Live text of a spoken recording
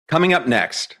Coming up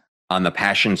next on the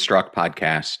Passion Struck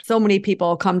podcast. So many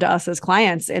people come to us as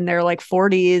clients in their like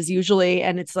 40s usually.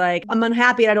 And it's like, I'm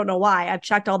unhappy. I don't know why. I've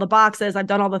checked all the boxes. I've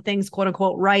done all the things, quote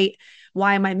unquote, right.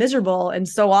 Why am I miserable? And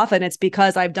so often it's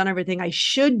because I've done everything I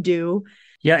should do.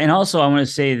 Yeah. And also I want to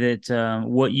say that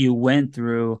what you went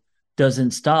through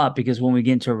doesn't stop, because when we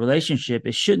get into a relationship,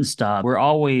 it shouldn't stop. We're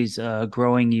always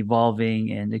growing,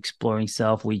 evolving, and exploring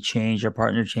self. We change, our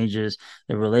partner changes,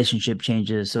 the relationship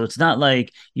changes. So it's not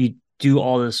like you do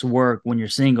all this work when you're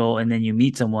single and then you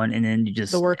meet someone and then you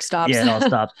just... The work stops. Yeah, it all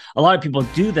stops. A lot of people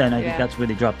do that, and I think that's where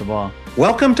they drop the ball.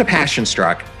 Welcome to Passion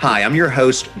Struck. Hi, I'm your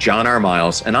host, John R.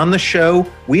 Miles, and on the show,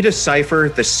 we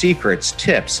decipher the secrets,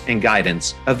 tips, and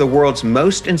guidance of the world's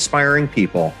most inspiring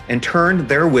people and turn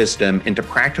their wisdom into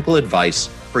practical advice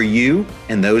for you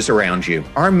and those around you.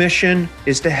 Our mission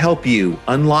is to help you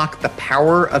unlock the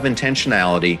power of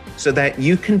intentionality so that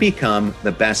you can become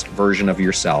the best version of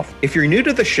yourself. If you're new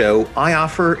to the show, I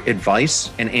offer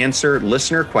advice and answer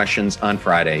listener questions on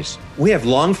Fridays. We have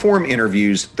long-form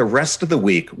interviews the rest of the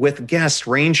week with guests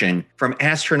ranging from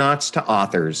astronauts to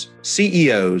authors,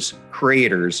 CEOs,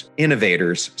 creators,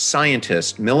 innovators,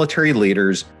 scientists, military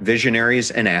leaders,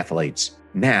 visionaries, and athletes.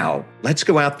 Now, let's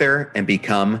go out there and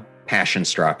become Passion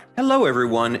Struck. Hello,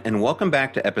 everyone, and welcome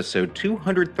back to episode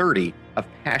 230 of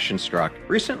Passion Struck,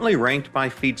 recently ranked by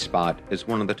FeedSpot as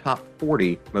one of the top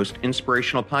 40 most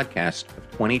inspirational podcasts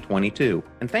of 2022.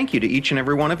 And thank you to each and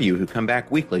every one of you who come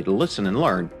back weekly to listen and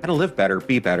learn how to live better,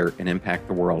 be better, and impact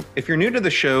the world. If you're new to the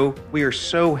show, we are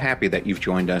so happy that you've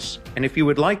joined us. And if you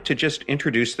would like to just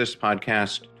introduce this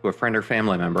podcast to a friend or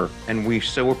family member, and we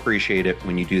so appreciate it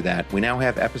when you do that, we now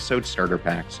have episode starter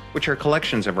packs, which are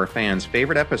collections of our fans'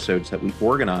 favorite episodes that we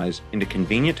organize into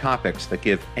convenient topics that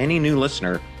give any new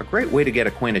listener a great way to get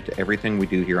acquainted to everything we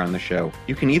do here on the show.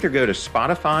 You can either go to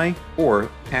Spotify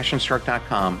or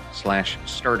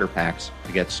passionstruck.com/starter packs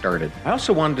to get started. I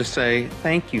also wanted to say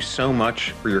thank you so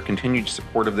much for your continued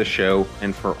support of the show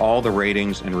and for all the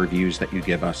ratings and reviews that you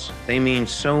give us. They mean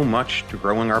so much to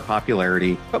growing our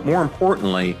popularity, but more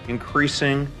importantly,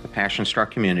 increasing the Passion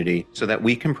Struck community so that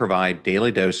we can provide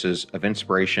daily doses of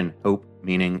inspiration, hope,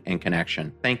 meaning, and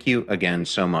connection. Thank you again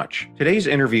so much. Today's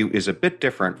interview is a bit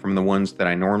different from the ones that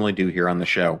I normally do here on the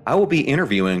show. I will be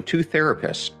interviewing two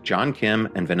therapists, John Kim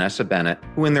and Vanessa Bennett,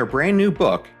 who in their brand new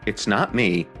book, It's Not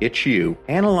Me, It's You,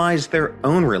 analyze their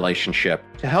own relationship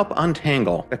to help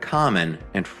untangle the common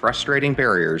and frustrating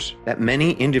barriers that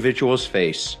many individuals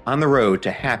face on the road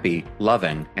to happy,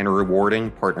 loving, and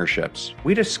rewarding partnerships.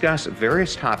 We discuss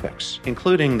various topics,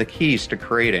 including the keys to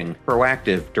creating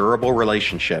proactive, durable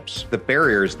relationships, the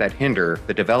barriers that hinder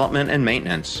the development and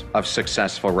maintenance of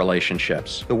successful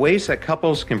relationships, the ways that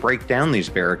couples can break down these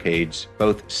barricades,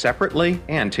 both separately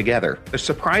and together, the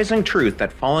surprising truth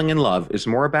that falling in love is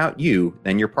more about you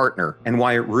than your partner, and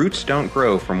why roots don't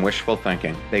grow from wishful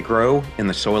thinking. They grow in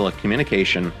the soil of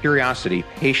communication, curiosity,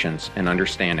 patience, and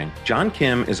understanding. John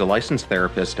Kim is a licensed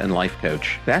therapist and life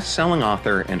coach, best-selling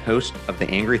author, and host of the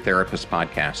Angry Therapist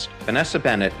podcast. Vanessa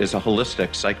Bennett is a holistic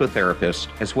psychotherapist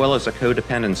as well as a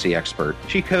codependency expert.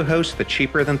 She co-hosts the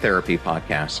Cheaper Than Therapy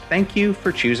podcast. Thank you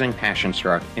for choosing Passion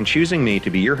Struck and choosing me to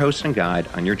be your host and guide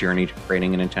on your journey to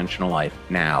creating an intentional life.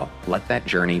 Now, let that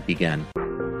journey begin.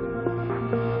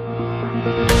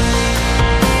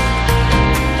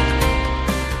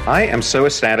 I am so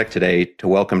ecstatic today to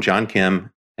welcome John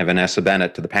Kim and Vanessa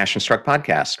Bennett to the Passion Struck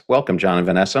podcast. Welcome, John and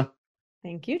Vanessa.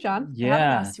 Thank you, John.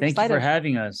 Yeah, thank you for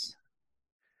having us.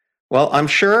 Well, I'm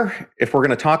sure if we're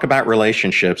going to talk about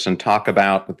relationships and talk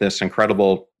about this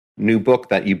incredible new book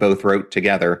that you both wrote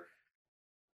together,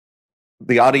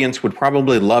 the audience would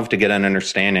probably love to get an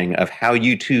understanding of how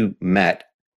you two met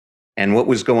and what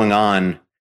was going on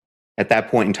at that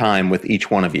point in time with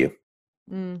each one of you.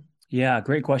 Yeah,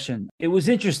 great question. It was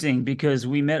interesting because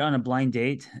we met on a blind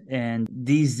date, and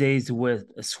these days with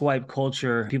swipe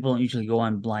culture, people don't usually go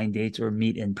on blind dates or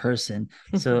meet in person.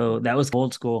 So that was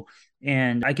old school.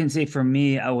 And I can say for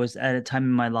me, I was at a time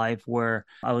in my life where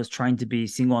I was trying to be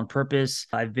single on purpose.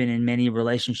 I've been in many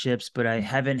relationships, but I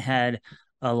haven't had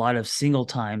a lot of single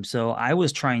time. So I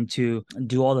was trying to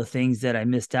do all the things that I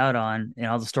missed out on and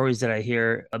all the stories that I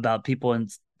hear about people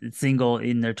single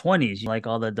in their 20s, like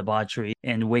all the debauchery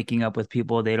and waking up with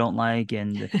people they don't like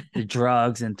and the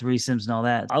drugs and threesomes and all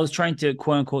that. I was trying to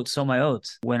quote unquote sow my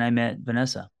oats when I met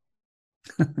Vanessa.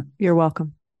 You're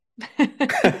welcome.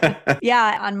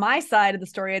 Yeah, on my side of the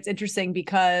story, it's interesting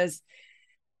because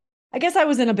I guess I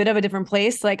was in a bit of a different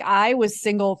place. Like I was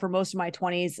single for most of my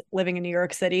 20s living in New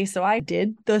York City. So I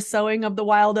did the sowing of the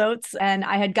wild oats, and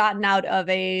I had gotten out of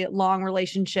a long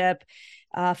relationship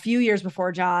a few years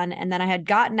before John. And then I had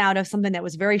gotten out of something that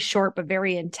was very short, but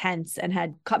very intense and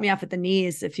had cut me off at the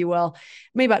knees, if you will,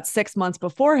 maybe about 6 months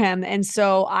before him. And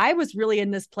so I was really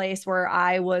in this place where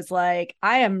I was like,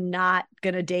 I am not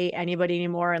going to date anybody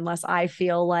anymore unless I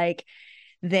feel like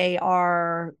they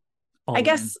are, I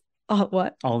guess,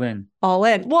 what? All in. All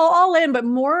in. Well, all in, but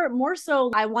more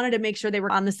so I wanted to make sure they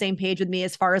were on the same page with me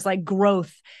as far as like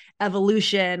growth,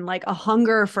 evolution, like a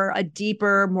hunger for a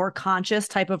deeper, more conscious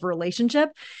type of relationship.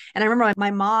 And I remember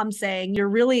my mom saying, you're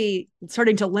really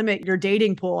starting to limit your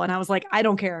dating pool. And I was like, I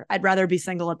don't care. I'd rather be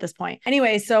single at this point.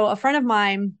 Anyway, so a friend of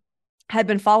mine had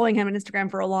been following him on Instagram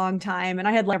for a long time. And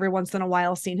I had every once in a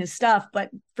while seen his stuff.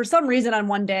 But for some reason on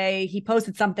one day, he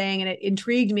posted something and it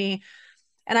intrigued me.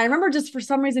 And I remember just for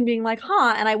some reason being like,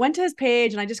 huh. And I went to his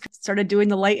page and I just started doing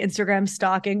the light Instagram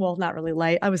stalking. Well, not really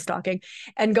light. I was stalking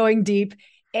and going deep.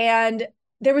 And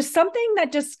there was something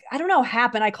that just, I don't know,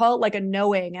 happened. I call it like a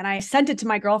knowing. And I sent it to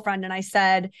my girlfriend and I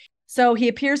said, so he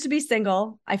appears to be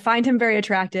single. I find him very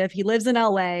attractive. He lives in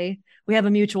LA. We have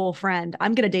a mutual friend.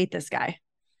 I'm going to date this guy.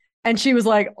 And she was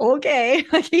like, okay.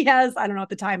 Like he has, I don't know at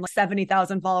the time, like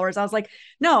 70,000 followers. I was like,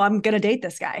 no, I'm going to date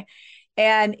this guy.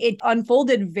 And it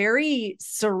unfolded very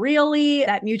surreally.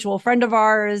 That mutual friend of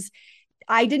ours,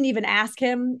 I didn't even ask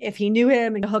him if he knew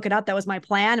him and hook it up. That was my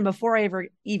plan. And before I ever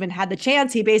even had the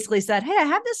chance, he basically said, hey, I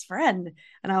have this friend.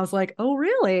 And I was like, oh,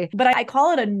 really? But I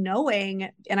call it a knowing.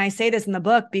 And I say this in the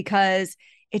book because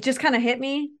it just kind of hit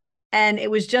me. And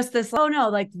it was just this, oh no,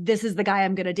 like this is the guy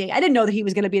I'm going to date. I didn't know that he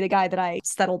was going to be the guy that I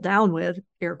settled down with,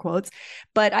 air quotes,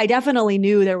 but I definitely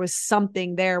knew there was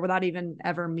something there without even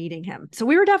ever meeting him. So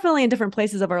we were definitely in different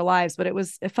places of our lives, but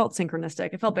it felt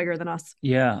synchronistic. It felt bigger than us.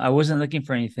 Yeah. I wasn't looking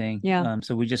for anything. Yeah.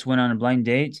 So we just went on a blind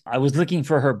date. I was looking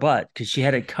for her butt because she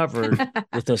had it covered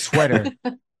with a sweater.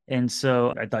 And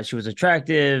so I thought she was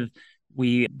attractive.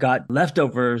 We got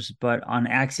leftovers, but on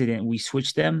accident, we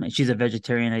switched them. She's a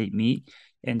vegetarian. I eat meat.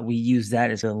 And we use that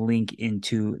as a link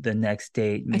into the next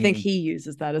date. I think he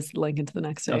uses that as a link into the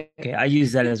next date. Okay, I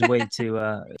use that as a way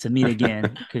to meet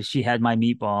again because she had my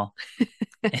meatball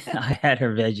and I had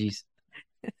her veggies.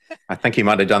 I think he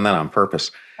might have done that on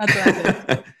purpose. That's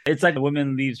right. It's like a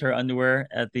woman leaves her underwear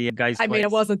at the guy's place. I mean,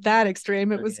 it wasn't that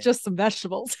extreme. It was just some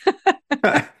vegetables.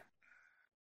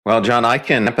 Well, John, I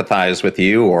can empathize with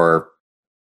you or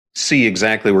see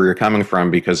exactly where you're coming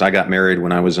from because I got married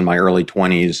when I was in my early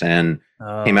 20s and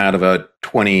came out of a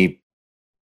 20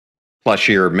 plus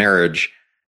year marriage.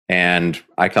 And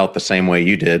I felt the same way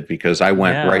you did because I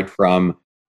went right from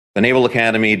the Naval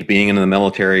Academy to being in the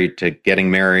military to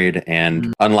getting married.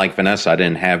 And unlike Vanessa, I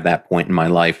didn't have that point in my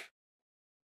life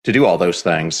to do all those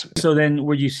things. So then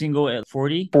were you single at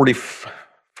 40?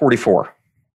 44.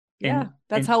 Yeah,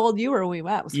 that's how old you were when we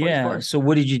met. Was 44. Yeah. So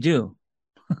what did you do?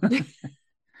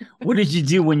 What did you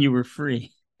do when you were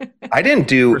free? I didn't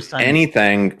do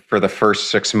anything for the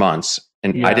first 6 months.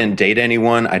 And I didn't date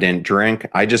anyone. I didn't drink.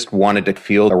 I just wanted to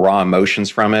feel the raw emotions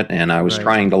from it. And I was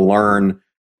trying to learn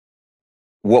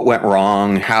what went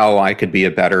wrong, how I could be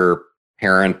a better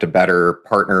parent, a better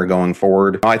partner going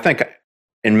forward. I think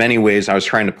in many ways, I was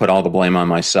trying to put all the blame on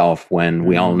myself when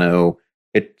we all know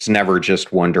it's never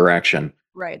just one direction.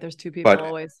 Right. There's two people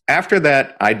always. After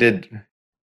that, I did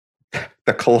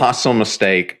the colossal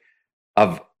mistake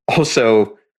of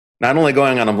also not only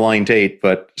going on a blind date,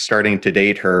 but starting to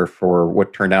date her for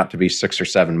what turned out to be 6 or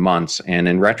 7 months. And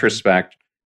in retrospect,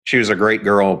 she was a great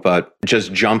girl, but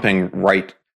just jumping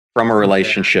right from a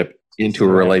relationship into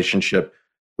a relationship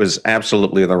was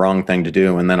absolutely the wrong thing to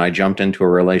do. And then I jumped into a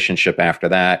relationship after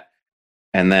that.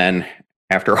 And then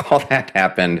after all that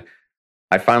happened,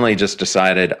 I finally just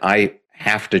decided I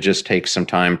have to just take some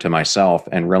time to myself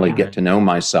and really get to know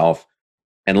myself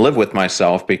and live with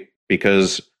myself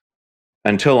because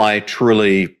until I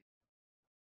truly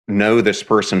know this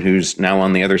person who's now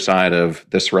on the other side of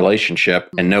this relationship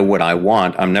and know what I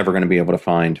want, I'm never going to be able to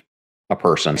find a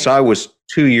person. So I was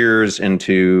 2 years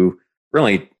into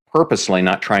really purposely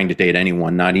not trying to date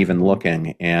anyone, not even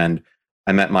looking. And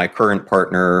I met my current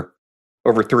partner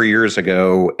over 3 years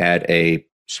ago at a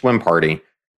swim party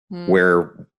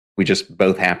where we just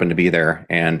both happened to be there.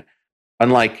 And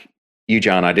unlike you,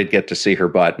 John, I did get to see her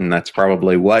butt, and that's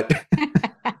probably what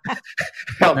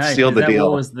helped seal the deal.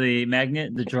 What was the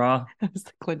magnet, the draw? That was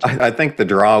the clincher. I think the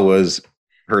draw was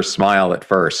her smile at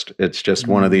first. It's just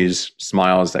one of these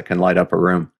smiles that can light up a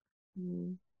room.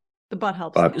 The butt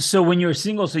helps. So when you were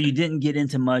single, so you didn't get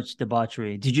into much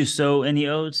debauchery. Did you sow any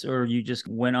oats, or you just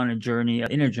went on a journey,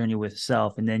 an inner journey with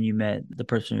self, and then you met the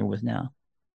person you're with now?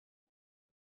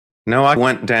 No, I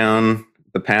went down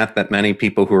the path that many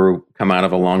people who come out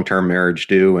of a long-term marriage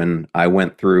do. And I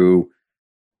went through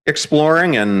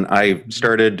Exploring, and I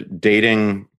started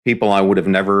dating people I would have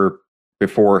never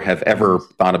before have ever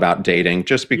thought about dating,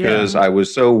 just because I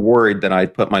was so worried that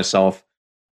I'd put myself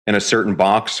in a certain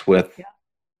box with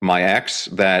my ex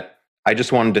that I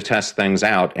just wanted to test things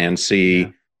out and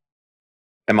see,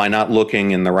 am I not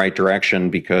looking in the right direction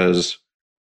because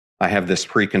I have this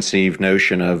preconceived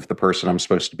notion of the person I'm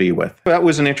supposed to be with. That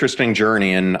was an interesting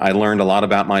journey, and I learned a lot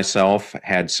about myself,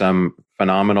 had some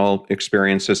phenomenal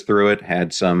experiences through it,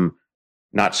 had some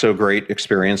not so great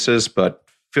experiences, but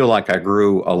feel like I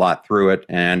grew a lot through it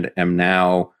and am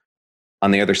now on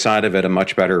the other side of it, a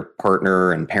much better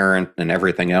partner and parent and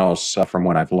everything else from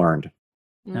what I've learned.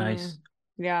 Nice.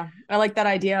 Yeah. I like that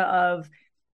idea of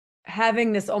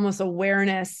having this almost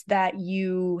awareness that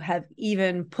you have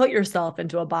even put yourself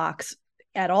into a box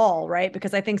at all, right?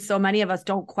 Because I think so many of us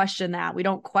don't question that. We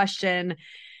don't question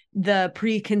the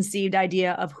preconceived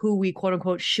idea of who we quote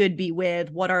unquote should be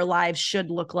with, what our lives should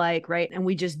look like, right? And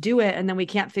we just do it. And then we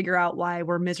can't figure out why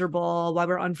we're miserable, why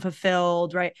we're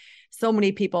unfulfilled, right? So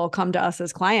many people come to us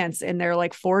as clients in their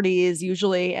like 40s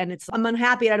usually, and it's, I'm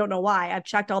unhappy. I don't know why. I've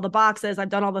checked all the boxes. I've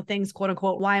done all the things, quote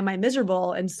unquote. Why am I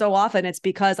miserable? And so often it's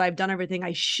because I've done everything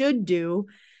I should do,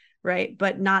 right?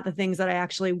 But not the things that I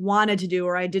actually wanted to do,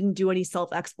 or I didn't do any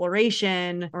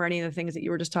self-exploration or any of the things that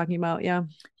you were just talking about. Yeah.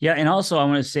 Yeah. And also, I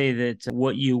want to say that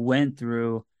what you went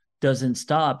through doesn't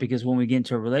stop, because when we get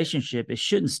into a relationship, it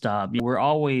shouldn't stop. We're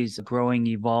always growing,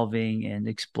 evolving, and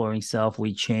exploring self.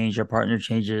 We change, our partner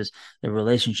changes, the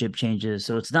relationship changes.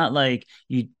 So it's not like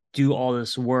you do all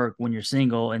this work when you're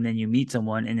single and then you meet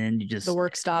someone and then you just, the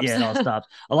work stops. Yeah, it all stops.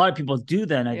 A lot of people do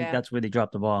that. And I think that's where they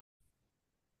drop the ball.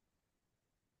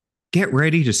 Get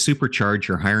ready to supercharge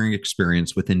your hiring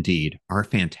experience with Indeed, our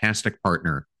fantastic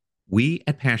partner. We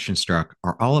at PassionStruck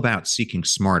are all about seeking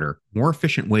smarter, more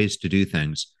efficient ways to do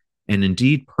things, and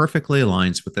Indeed perfectly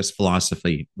aligns with this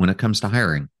philosophy when it comes to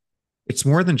hiring. It's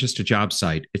more than just a job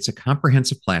site, it's a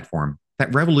comprehensive platform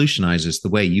that revolutionizes the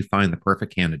way you find the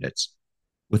perfect candidates.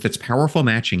 With its powerful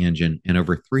matching engine and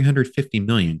over 350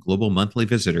 million global monthly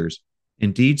visitors,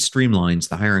 Indeed streamlines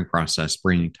the hiring process,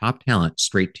 bringing top talent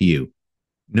straight to you.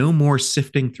 No more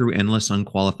sifting through endless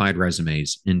unqualified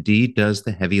resumes. Indeed does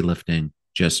the heavy lifting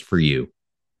just for you.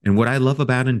 And what I love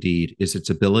about Indeed is its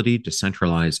ability to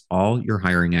centralize all your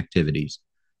hiring activities,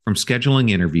 from scheduling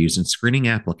interviews and screening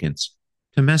applicants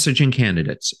to messaging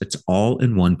candidates. It's all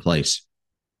in one place.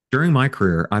 During my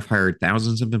career, I've hired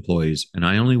thousands of employees, and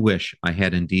I only wish I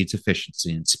had Indeed's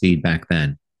efficiency and speed back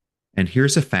then. And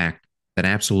here's a fact that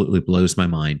absolutely blows my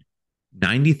mind.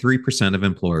 93% of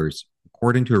employers,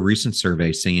 according to a recent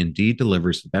survey, say Indeed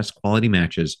delivers the best quality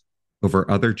matches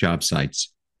over other job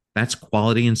sites. That's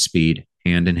quality and speed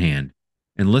hand in hand.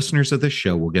 And listeners of this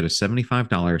show will get a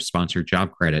 $75 sponsored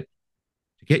job credit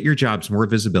to get your jobs more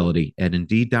visibility at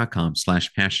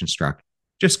Indeed.com/PassionStruck.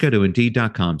 Just go to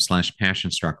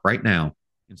Indeed.com/PassionStruck right now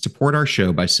and support our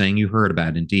show by saying you heard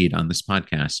about Indeed on this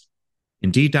podcast.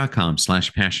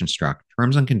 Indeed.com/PassionStruck.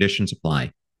 Terms and conditions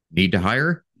apply. Need to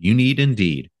hire? You need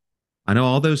Indeed. I know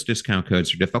all those discount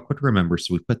codes are difficult to remember,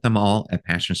 so we put them all at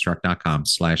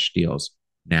passionstruck.com/deals.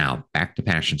 Now, back to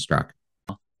PassionStruck.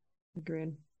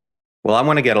 Agreed. Well, I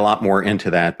want to get a lot more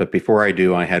into that, but before I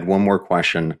do, I had one more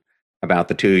question about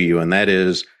the two of you, and that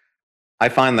is, I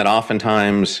find that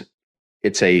oftentimes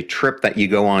it's a trip that you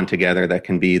go on together that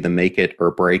can be the make it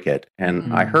or break it.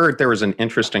 And I heard there was an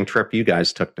interesting trip you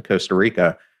guys took to Costa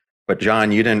Rica, but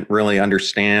John, you didn't really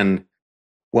understand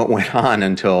what went on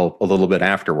until a little bit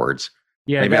afterwards.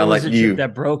 Yeah, maybe that I'll was let a you. Trip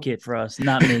that broke it for us,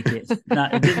 not make it.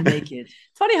 It didn't make it. It's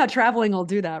funny how traveling will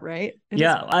do that, right?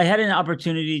 I had an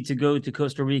opportunity to go to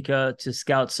Costa Rica to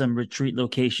scout some retreat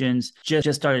locations.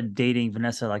 Just started dating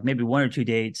Vanessa, like maybe 1 or 2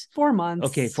 dates. 4 months.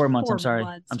 Okay, 4 months. I'm sorry.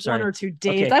 1 or 2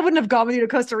 dates. Okay. I wouldn't have gone with you to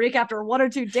Costa Rica after 1 or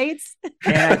 2 dates.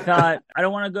 And I thought, I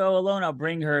don't want to go alone. I'll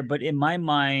bring her. But in my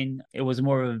mind, it was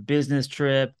more of a business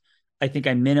trip. I think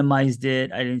I minimized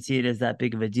it. I didn't see it as that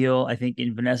big of a deal. I think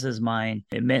in Vanessa's mind,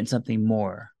 it meant something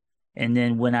more. And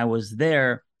then when I was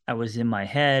there, I was in my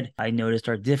head. I noticed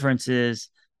our differences.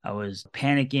 I was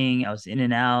panicking. I was in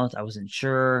and out. I wasn't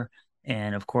sure.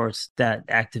 And of course, that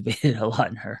activated a lot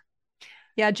in her.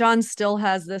 Yeah, John still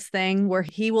has this thing where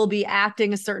he will be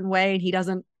acting a certain way and he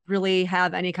doesn't really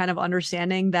have any kind of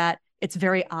understanding that it's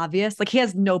very obvious. Like he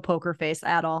has no poker face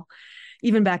at all.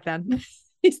 Even back then,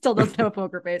 he still doesn't have a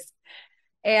poker face.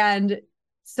 And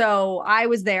so I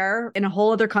was there in a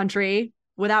whole other country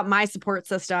without my support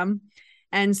system.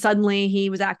 And suddenly he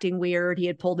was acting weird. He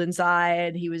had pulled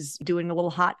inside. He was doing a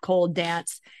little hot, cold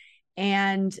dance.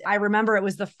 And I remember it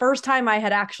was the first time I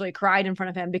had actually cried in front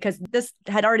of him, because this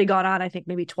had already gone on, I think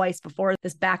maybe twice before,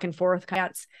 this back and forth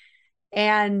dance.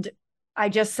 And I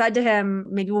just said to him,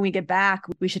 maybe when we get back,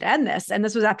 we should end this. And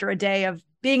this was after a day of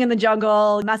being in the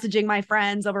jungle, messaging my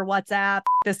friends over WhatsApp.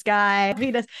 This guy,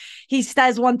 he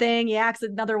says one thing, he acts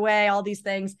another way, all these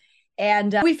things.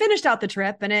 And we finished out the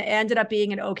trip, and it ended up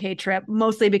being an okay trip,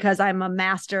 mostly because I'm a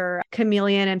master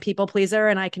chameleon and people pleaser,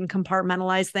 and I can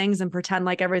compartmentalize things and pretend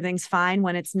like everything's fine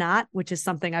when it's not, which is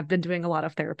something I've been doing a lot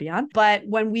of therapy on. But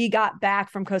when we got back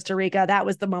from Costa Rica, that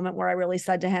was the moment where I really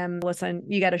said to him, listen,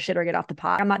 you got to shit or get off the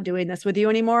pot. I'm not doing this with you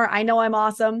anymore. I know I'm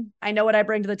awesome. I know what I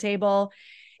bring to the table.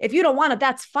 If you don't want it,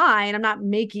 that's fine. I'm not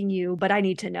making you, but I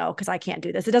need to know because I can't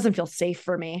do this. It doesn't feel safe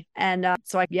for me. And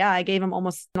I gave him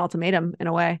almost an ultimatum in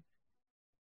a way.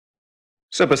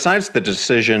 So besides the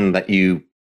decision that you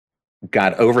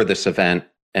got over this event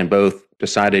and both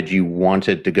decided you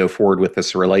wanted to go forward with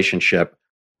this relationship,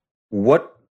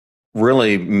 what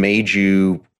really made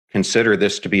you consider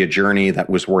this to be a journey that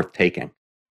was worth taking?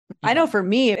 I know for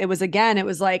me, it was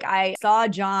like I saw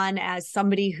John as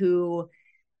somebody who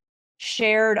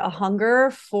shared a hunger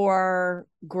for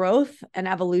growth and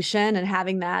evolution and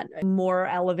having that more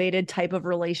elevated type of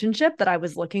relationship that I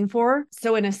was looking for.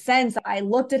 So in a sense, I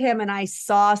looked at him and I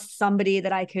saw somebody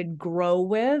that I could grow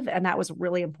with, and that was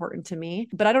really important to me.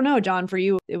 But I don't know, John, for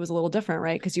you, it was a little different,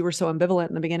 right? Because you were so ambivalent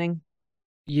in the beginning.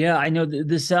 Yeah, I know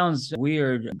this sounds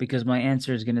weird because my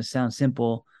answer is going to sound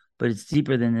simple, but it's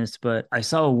deeper than this. But I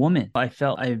saw a woman. I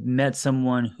felt I met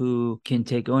someone who can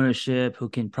take ownership, who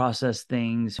can process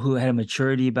things, who had a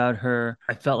maturity about her.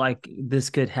 I felt like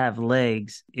this could have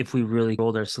legs if we really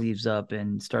rolled our sleeves up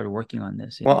and started working on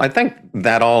this. Well, I think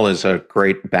that all is a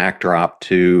great backdrop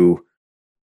to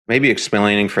maybe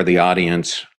explaining for the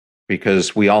audience,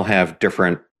 because we all have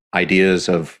different ideas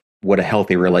of what a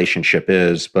healthy relationship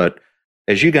is. But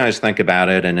as you guys think about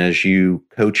it and as you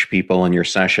coach people in your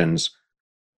sessions,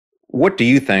 what do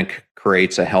you think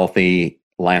creates a healthy,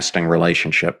 lasting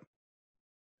relationship?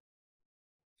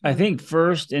 I think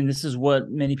first, and this is what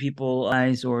many people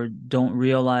realize or don't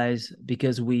realize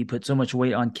because we put so much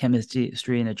weight on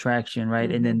chemistry and attraction, right?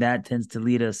 Mm-hmm. And then that tends to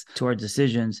lead us to our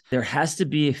decisions. There has to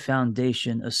be a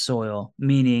foundation, a soil,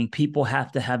 meaning people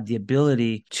have to have the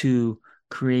ability to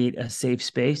create a safe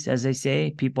space, as they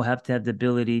say. People have to have the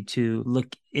ability to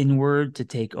look inward, to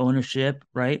take ownership,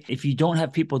 right? If you don't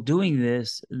have people doing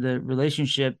this, the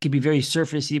relationship can be very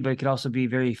surfacey, but it could also be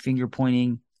very finger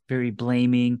pointing, very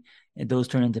blaming, and those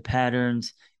turn into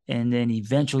patterns. And then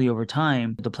eventually over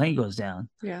time, the plane goes down.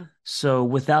 Yeah. So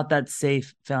without that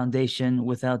safe foundation,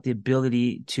 without the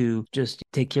ability to just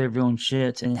take care of your own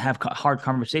shit and have hard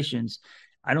conversations,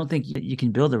 I don't think you can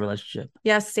build a relationship.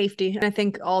 Yes, safety. And I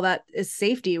think all that is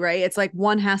safety, right? It's like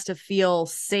one has to feel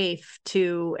safe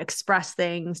to express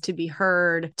things, to be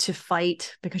heard, to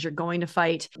fight because you're going to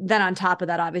fight. Then on top of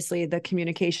that, obviously the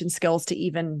communication skills to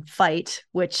even fight,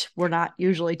 which we're not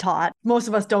usually taught. Most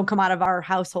of us don't come out of our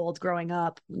households growing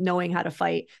up knowing how to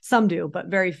fight. Some do, but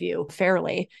very few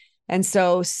fairly. And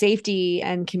so safety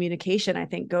and communication, I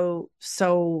think, go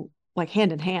so like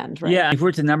hand in hand, right? Yeah. If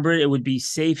we're to number it, it would be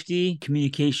safety,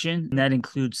 communication, and that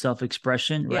includes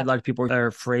self-expression, right? Yeah. A lot of people are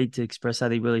afraid to express how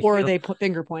they really feel. Or they put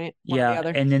finger point. Yeah.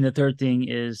 And then the third thing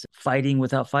is fighting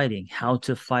without fighting, how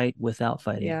to fight without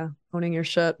fighting. Yeah. Owning your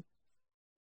shit.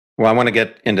 Well, I want to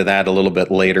get into that a little bit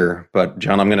later, but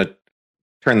John, I'm going to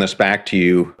turn this back to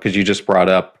you because you just brought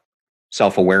up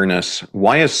self-awareness.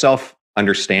 Why is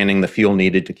self-understanding the fuel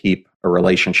needed to keep a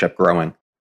relationship growing?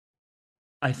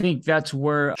 I think that's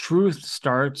where truth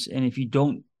starts. And if you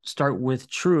don't start with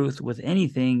truth with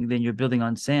anything, then you're building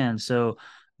on sand. So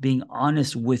being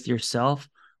honest with yourself,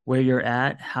 where you're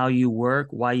at, how you work,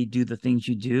 why you do the things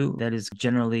you do, that is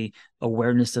generally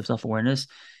awareness of self-awareness.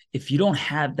 If you don't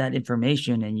have that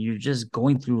information and you're just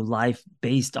going through life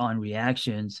based on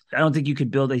reactions, I don't think you could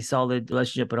build a solid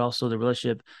relationship, but also the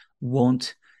relationship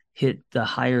won't hit the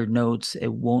higher notes.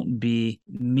 It won't be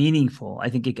meaningful. I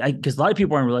think because a lot of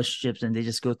people are in relationships and they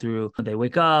just go through, they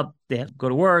wake up, they have to go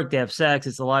to work, they have sex.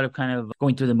 It's a lot of kind of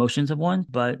going through the motions of one,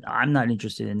 but I'm not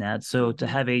interested in that. So to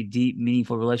have a deep,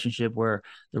 meaningful relationship where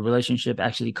the relationship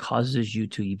actually causes you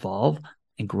to evolve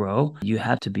and grow, you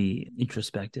have to be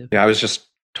introspective. Yeah, I was just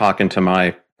talking to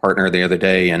my partner the other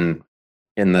day, and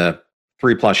in the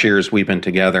 3+ years we've been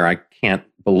together, I can't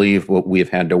believe what we've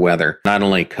had to weather. Not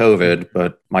only COVID,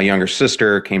 but my younger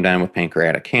sister came down with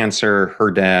pancreatic cancer.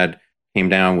 Her dad came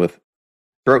down with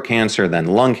throat cancer, then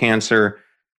lung cancer,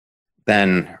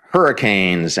 then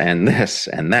hurricanes and this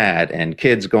and that, and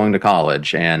kids going to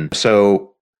college. And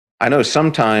so I know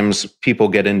sometimes people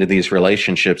get into these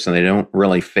relationships and they don't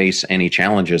really face any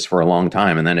challenges for a long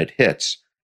time, and then it hits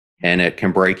and it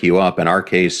can break you up. In our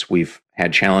case, we've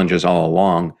had challenges all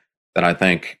along that I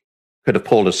think could have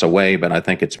pulled us away, but I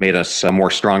think it's made us a more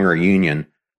stronger union.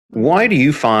 Why do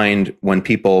you find when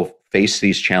people face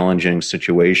these challenging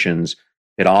situations,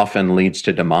 it often leads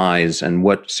to demise? And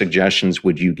what suggestions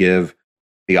would you give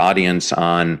the audience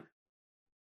on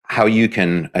how you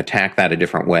can attack that a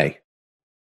different way?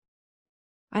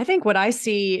 I think what I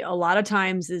see a lot of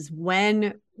times is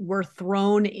when we're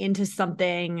thrown into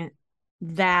something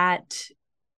that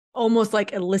almost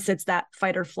like elicits that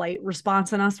fight or flight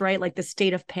response in us, right? Like the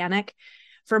state of panic.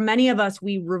 For many of us,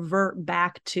 we revert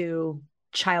back to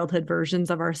childhood versions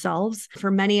of ourselves.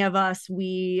 For many of us,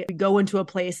 we go into a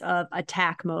place of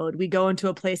attack mode. We go into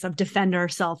a place of defend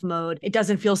ourselves mode. It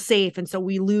doesn't feel safe. And so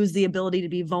we lose the ability to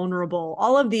be vulnerable.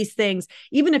 All of these things,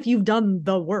 even if you've done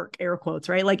the work, air quotes,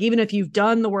 right? Like even if you've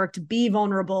done the work to be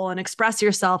vulnerable and express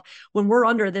yourself, when we're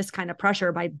under this kind of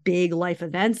pressure by big life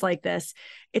events like this,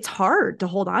 it's hard to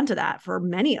hold on to that for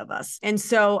many of us. And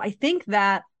so I think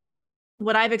that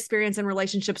what I've experienced in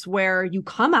relationships where you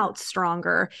come out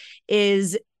stronger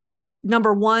is,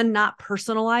 number one, not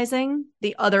personalizing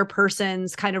the other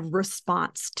person's kind of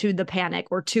response to the panic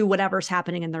or to whatever's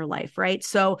happening in their life, right?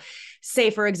 So say,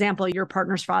 for example, your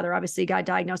partner's father obviously got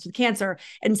diagnosed with cancer,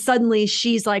 and suddenly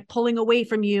she's like pulling away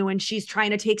from you and she's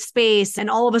trying to take space.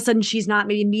 And all of a sudden she's not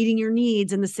maybe meeting your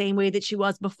needs in the same way that she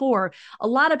was before. A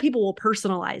lot of people will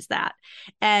personalize that.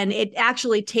 And it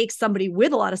actually takes somebody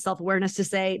with a lot of self-awareness to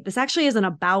say, this actually isn't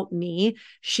about me.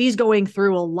 She's going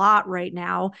through a lot right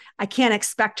now. I can't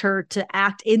expect her to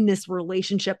act in this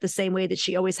relationship the same way that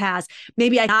she always has.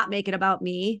 Maybe I not make it about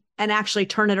me and actually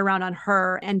turn it around on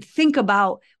her and think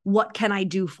about, what can I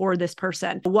do for this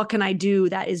person? What can I do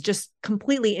that is just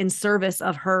completely in service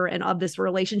of her and of this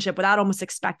relationship without almost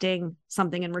expecting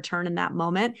something in return in that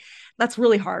moment? That's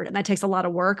really hard. And that takes a lot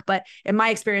of work. But in my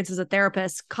experience as a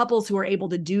therapist, couples who are able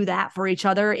to do that for each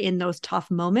other in those tough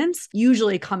moments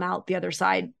usually come out the other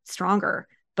side stronger.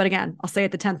 But again, I'll say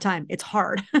it the 10th time, it's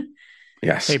hard.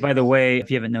 Yes. Hey, by the way,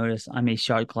 if you haven't noticed, I'm a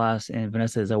shot glass and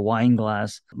Vanessa is a wine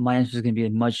glass. My answer is going to be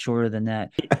much shorter than that.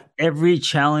 Every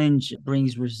challenge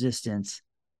brings resistance.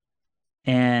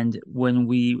 And when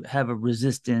we have a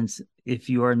resistance, if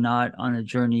you are not on a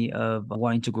journey of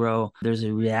wanting to grow, there's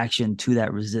a reaction to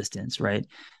that resistance, right?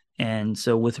 And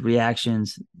so with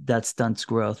reactions, that stunts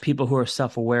growth. People who are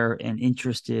self-aware and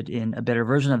interested in a better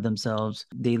version of themselves,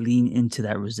 they lean into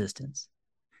that resistance.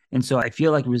 And so I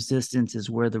feel like resistance is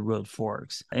where the road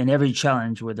forks. And every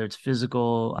challenge, whether it's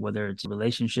physical, whether it's a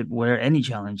relationship, where any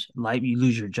challenge, like you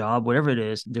lose your job, whatever it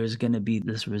is, there's going to be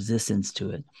this resistance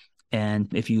to it.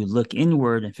 And if you look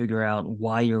inward and figure out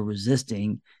why you're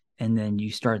resisting, and then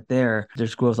you start there,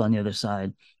 there's growth on the other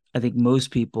side. I think most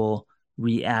people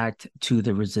react to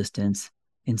the resistance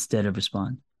instead of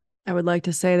respond. I would like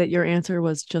to say that your answer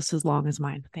was just as long as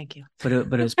mine. Thank you. But it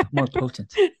was more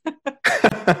potent.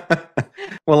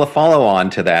 Well, a follow on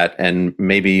to that, and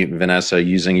maybe Vanessa,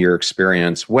 using your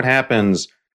experience, what happens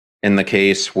in the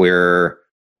case where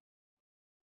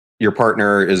your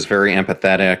partner is very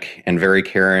empathetic and very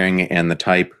caring and the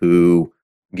type who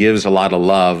gives a lot of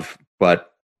love,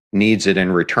 but needs it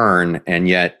in return, and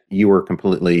yet you are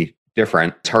completely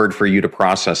different? It's hard for you to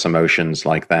process emotions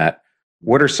like that.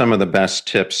 What are some of the best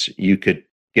tips you could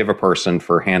give a person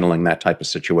for handling that type of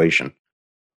situation?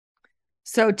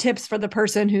 So tips for the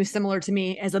person who's similar to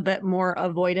me is a bit more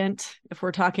avoidant, if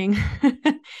we're talking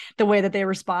the way that they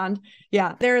respond.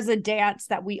 Yeah, there is a dance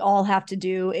that we all have to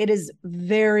do. It is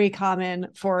very common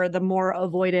for the more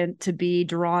avoidant to be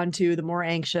drawn to the more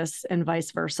anxious and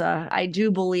vice versa. I do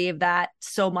believe that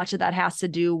so much of that has to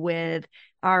do with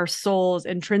our soul's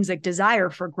intrinsic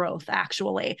desire for growth,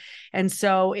 actually. And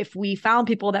so if we found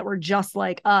people that were just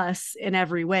like us in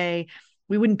every way,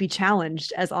 we wouldn't be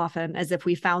challenged as often as if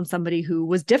we found somebody who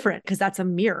was different, because that's a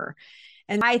mirror.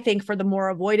 And I think for the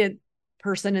more avoidant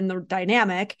person in the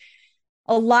dynamic,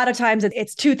 a lot of times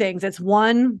it's two things. It's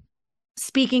one,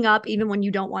 speaking up even when you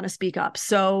don't want to speak up.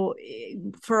 So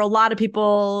for a lot of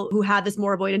people who have this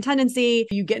more avoidant tendency,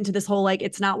 you get into this whole like,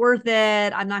 it's not worth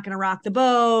it. I'm not going to rock the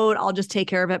boat. I'll just take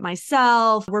care of it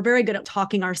myself. We're very good at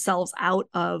talking ourselves out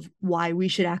of why we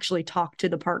should actually talk to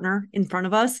the partner in front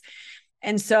of us.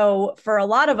 And so for a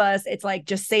lot of us, it's like,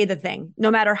 just say the thing,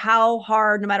 no matter how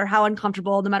hard, no matter how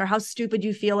uncomfortable, no matter how stupid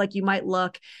you feel like you might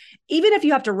look. Even if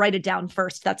you have to write it down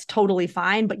first, that's totally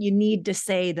fine, but you need to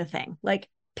say the thing. Like,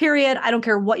 period. I don't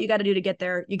care what you got to do to get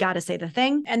there. You got to say the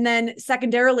thing. And then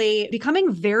secondarily,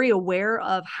 becoming very aware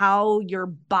of how your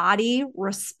body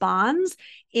responds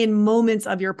in moments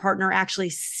of your partner actually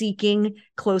seeking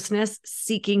closeness,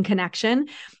 seeking connection.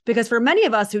 Because for many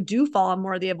of us who do fall on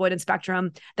more of the avoidance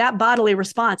spectrum, that bodily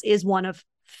response is one of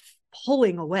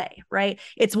pulling away, right?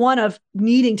 It's one of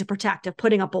needing to protect, of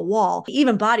putting up a wall,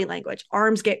 even body language,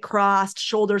 arms get crossed,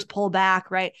 shoulders pull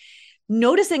back, right?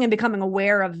 Noticing and becoming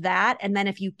aware of that. And then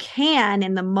if you can,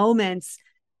 in the moments,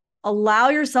 allow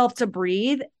yourself to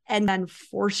breathe and then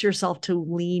force yourself to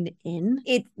lean in.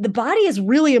 The body is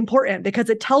really important because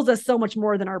it tells us so much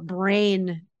more than our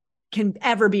brain can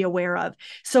ever be aware of.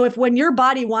 So if when your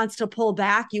body wants to pull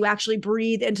back, you actually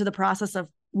breathe into the process of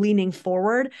leaning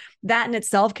forward, that in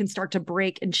itself can start to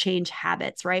break and change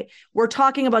habits, right? We're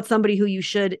talking about somebody who you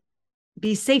should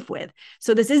be safe with.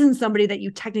 So this isn't somebody that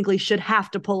you technically should have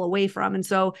to pull away from. And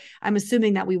so I'm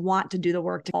assuming that we want to do the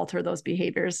work to alter those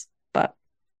behaviors. But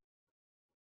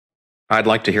I'd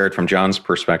like to hear it from John's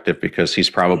perspective because he's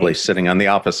probably sitting on the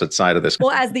opposite side of this.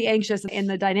 Well, as the anxious in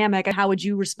the dynamic, how would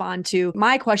you respond to,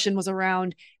 my question was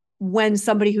around when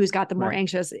somebody who's got the more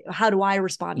anxious, how do I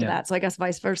respond to that? So I guess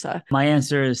vice versa. My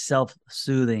answer is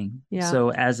self-soothing. Yeah.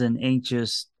 So as an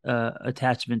anxious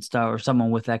attachment style, or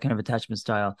someone with that kind of attachment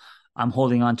style, I'm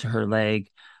holding on to her leg.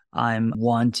 I'm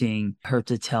wanting her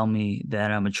to tell me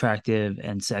that I'm attractive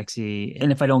and sexy.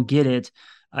 And if I don't get it,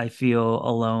 I feel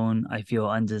alone. I feel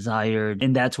undesired.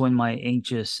 And that's when my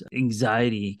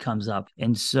anxiety comes up.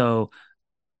 And so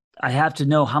I have to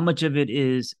know how much of it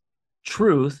is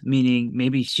truth, meaning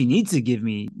maybe she needs to give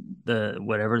me the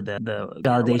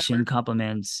validation,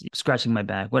 compliments, scratching my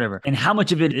back, whatever. And how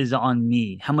much of it is on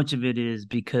me? How much of it is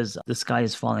because the sky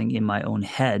is falling in my own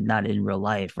head, not in real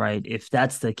life, right? If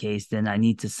that's the case, then I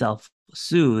need to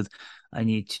self-soothe. I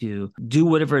need to do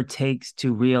whatever it takes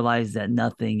to realize that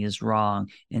nothing is wrong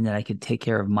and that I can take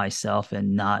care of myself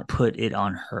and not put it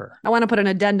on her. I want to put an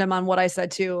addendum on what I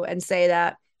said too and say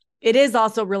that it is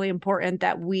also really important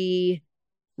that we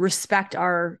respect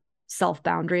our self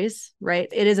boundaries, right?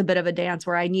 It is a bit of a dance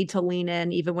where I need to lean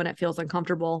in even when it feels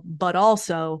uncomfortable, but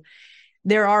also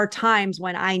there are times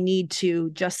when I need to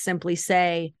just simply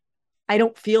say, I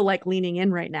don't feel like leaning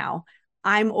in right now.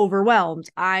 I'm overwhelmed.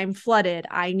 I'm flooded.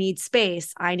 I need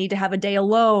space. I need to have a day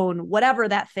alone, whatever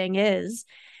that thing is.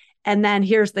 And then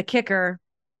here's the kicker.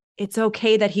 It's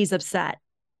okay that he's upset.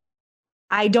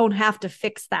 I don't have to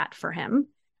fix that for him.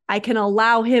 I can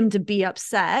allow him to be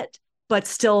upset, but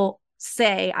still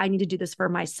say, I need to do this for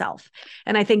myself.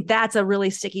 And I think that's a really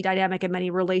sticky dynamic in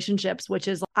many relationships, which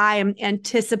is I am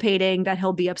anticipating that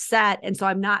he'll be upset. And so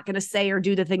I'm not going to say or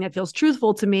do the thing that feels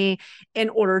truthful to me in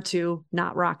order to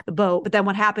not rock the boat. But then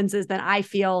what happens is then I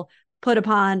feel put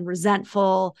upon,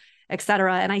 resentful,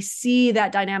 etc. And I see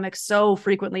that dynamic so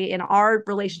frequently in our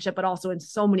relationship, but also in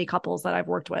so many couples that I've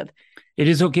worked with. It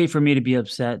is okay for me to be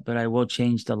upset, but I will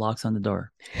change the locks on the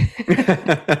door.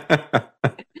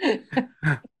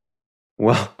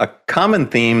 Well, a common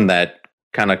theme that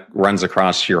kind of runs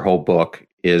across your whole book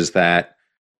is that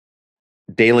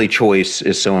daily choice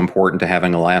is so important to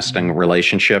having a lasting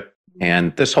relationship.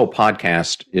 And this whole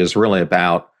podcast is really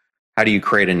about how do you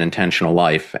create an intentional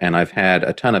life? And I've had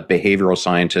a ton of behavioral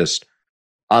scientists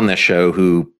on this show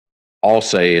who all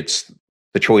say it's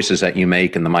the choices that you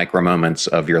make in the micro moments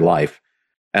of your life.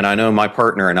 And I know my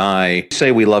partner and I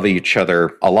say we love each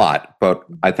other a lot, but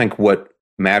I think what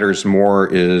matters more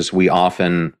is we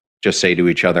often just say to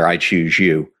each other, I choose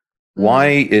you. Why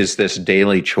is this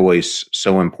daily choice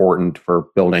so important for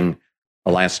building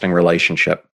a lasting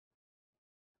relationship?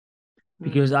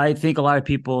 Because I think a lot of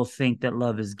people think that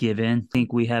love is given. I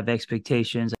think we have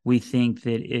expectations. We think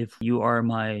that if you are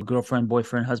my girlfriend,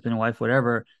 boyfriend, husband, wife,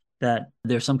 whatever, that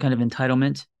there's some kind of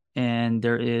entitlement and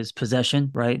there is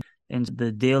possession, right? And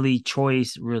the daily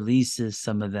choice releases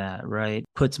some of that, right?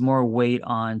 Puts more weight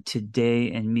on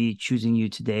today and me choosing you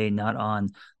today, not on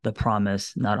the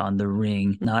promise, not on the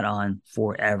ring, not on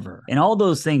forever. And all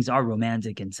those things are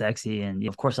romantic and sexy. And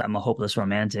of course, I'm a hopeless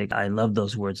romantic. I love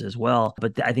those words as well.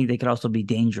 But I think they could also be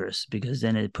dangerous because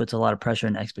then it puts a lot of pressure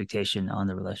and expectation on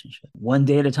the relationship. One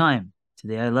day at a time.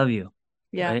 Today, I love you.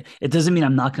 Yeah. Right? It doesn't mean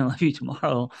I'm not going to love you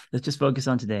tomorrow. Let's just focus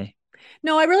on today.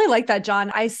 No, I really like that,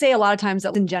 John. I say a lot of times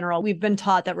that in general, we've been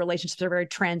taught that relationships are very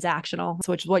transactional.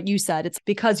 So which is what you said. It's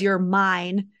because you're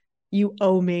mine, you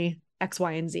owe me X,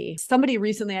 Y, and Z. Somebody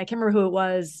recently, I can't remember who it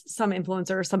was, some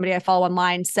influencer or somebody I follow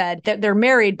online said that they're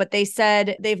married, but they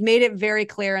said they've made it very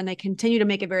clear and they continue to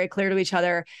make it very clear to each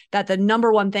other that the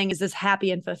number one thing is this happy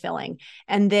and fulfilling.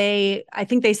 And I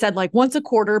think they said like once a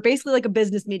quarter, basically like a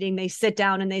business meeting, they sit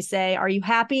down and they say, are you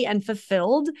happy and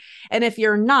fulfilled? And if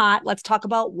you're not, let's talk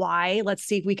about why. Let's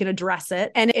see if we can address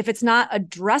it. And if it's not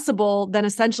addressable, then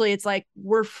essentially it's like,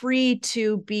 we're free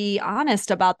to be honest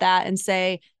about that and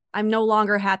say, I'm no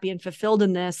longer happy and fulfilled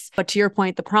in this. But to your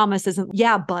point, the promise isn't,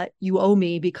 yeah, but you owe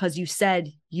me because you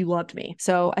said you loved me.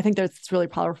 So I think that's really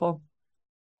powerful.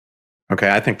 Okay,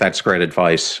 I think that's great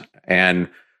advice. And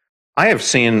I have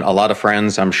seen a lot of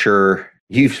friends, I'm sure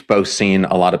you've both seen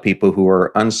a lot of people who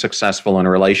are unsuccessful in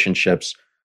relationships,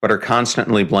 but are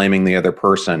constantly blaming the other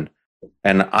person.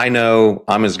 And I know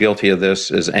I'm as guilty of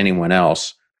this as anyone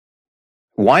else.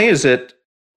 Why is it,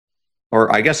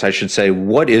 or I guess I should say,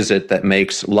 what is it that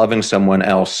makes loving someone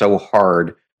else so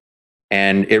hard?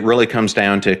 And it really comes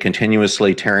down to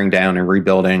continuously tearing down and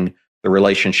rebuilding the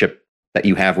relationship that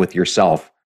you have with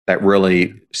yourself that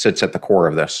really sits at the core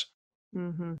of this.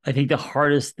 Mm-hmm. I think the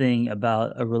hardest thing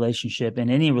about a relationship,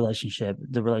 and any relationship,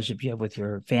 the relationship you have with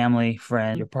your family,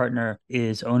 friend, your partner,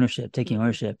 is ownership, taking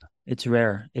ownership. It's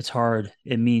rare. It's hard.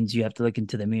 It means you have to look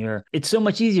into the mirror. It's so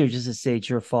much easier just to say it's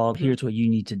your fault. Here's what you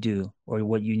need to do or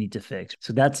what you need to fix.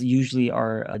 So that's usually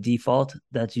our default.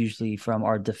 That's usually from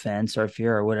our defense, our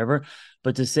fear, or whatever.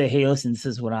 But to say, hey, listen, this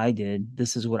is what I did.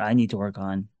 This is what I need to work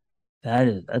on.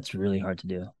 That's really hard to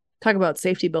do. Talk about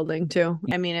safety building too.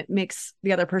 I mean, it makes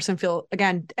the other person feel,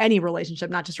 again, any relationship,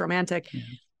 not just romantic. Yeah.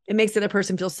 It makes the other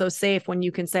person feel so safe when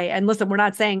you can say, and listen, we're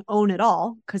not saying own it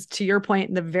all. Because to your point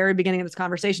in the very beginning of this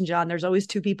conversation, John, there's always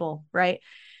two people, right?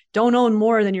 Don't own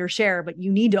more than your share, but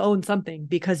you need to own something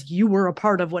because you were a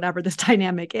part of whatever this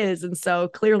dynamic is. And so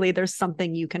clearly there's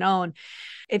something you can own.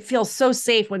 It feels so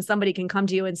safe when somebody can come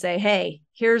to you and say, hey,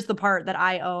 here's the part that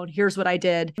I own. Here's what I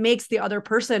did. It makes the other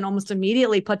person almost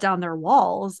immediately put down their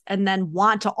walls and then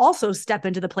want to also step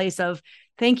into the place of,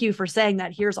 thank you for saying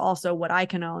that. Here's also what I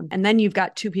can own. And then you've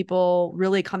got two people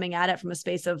really coming at it from a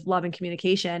space of love and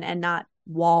communication and not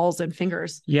walls and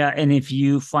fingers. Yeah. And if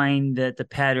you find that the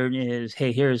pattern is,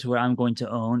 hey, here's what I'm going to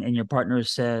own, and your partner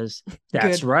says,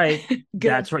 that's right.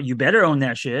 That's right. You better own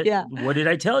that shit. Yeah. What did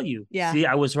I tell you? Yeah. See,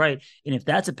 I was right. And if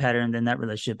that's a pattern, then that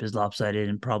relationship is lopsided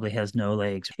and probably has no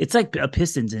legs. It's like a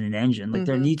pistons in an engine. Like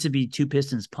there needs to be two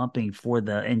pistons pumping for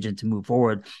the engine to move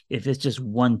forward. If it's just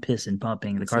one piston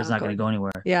pumping, the car's not going to go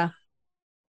anywhere. Yeah.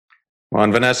 Well,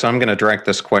 and Vanessa, I'm going to direct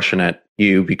this question at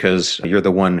you because you're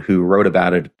the one who wrote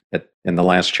about it in the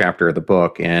last chapter of the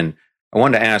book. And I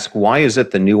wanted to ask, why is it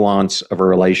the nuance of a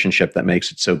relationship that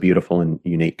makes it so beautiful and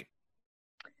unique?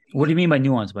 What do you mean by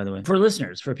nuance, by the way? For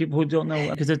listeners, for people who don't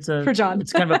know, because for John,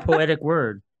 it's kind of a poetic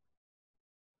word.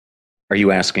 Are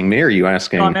you asking me or are you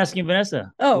asking? No, I'm asking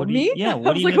Vanessa. Oh, me? Yeah.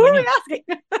 What do you mean? Who are we asking?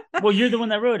 Well, you're the one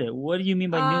that wrote it. What do you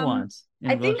mean by nuance?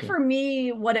 I think for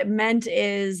me, what it meant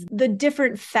is the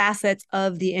different facets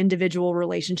of the individual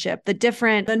relationship,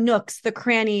 the nooks, the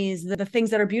crannies, the things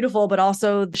that are beautiful, but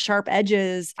also the sharp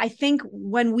edges. I think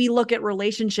when we look at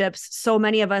relationships, so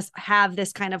many of us have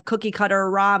this kind of cookie cutter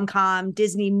rom-com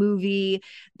Disney movie.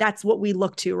 That's what we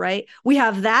look to, right? We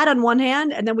have that on one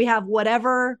hand, and then we have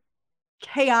whatever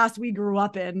chaos we grew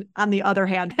up in on the other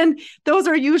hand. And those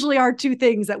are usually our two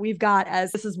things that we've got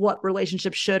as this is what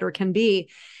relationships should or can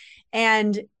be.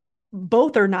 And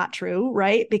both are not true,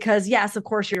 right? Because yes, of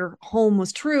course, your home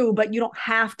was true, but you don't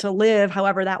have to live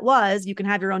however that was. You can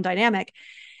have your own dynamic.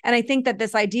 And I think that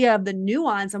this idea of the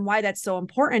nuance and why that's so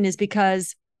important is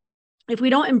because if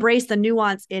we don't embrace the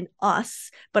nuance in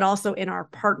us, but also in our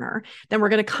partner, then we're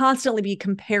going to constantly be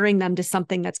comparing them to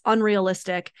something that's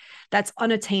unrealistic, that's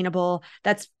unattainable,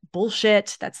 that's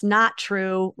bullshit, that's not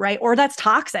true, right? Or that's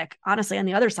toxic, honestly, on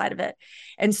the other side of it.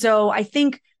 And so I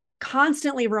think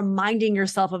constantly reminding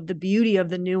yourself of the beauty of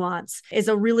the nuance is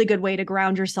a really good way to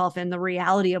ground yourself in the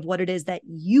reality of what it is that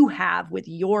you have with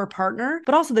your partner,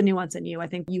 but also the nuance in you, I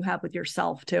think you have with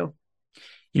yourself too.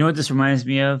 You know what this reminds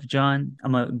me of, John?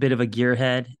 I'm a bit of a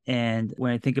gearhead. And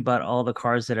when I think about all the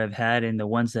cars that I've had and the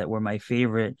ones that were my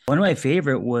favorite, one of my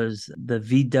favorite was the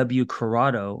VW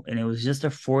Corrado. And it was just a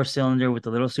 4-cylinder with a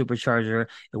little supercharger.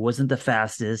 It wasn't the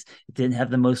fastest. It didn't have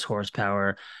the most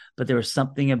horsepower. But there was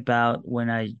something about when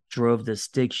I drove the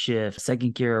stick shift,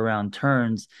 second gear around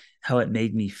turns, how it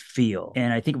made me feel.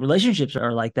 And I think relationships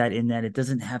are like that in that it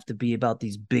doesn't have to be about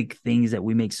these big things that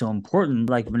we make so important.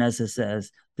 Like Vanessa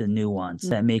says, the nuance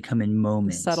that may come in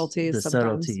moments, the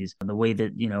subtleties, the way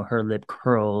that, her lip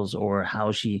curls or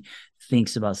how she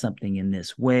thinks about something in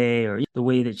this way, or the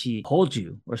way that she holds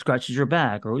you or scratches your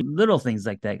back, or little things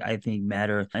like that, I think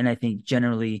matter. And I think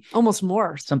generally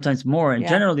sometimes more. And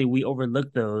generally we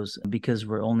overlook those because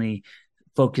we're only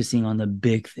focusing on the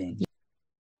big thing.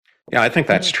 Yeah, I think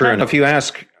that's true. And if you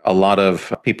ask a lot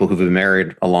of people who've been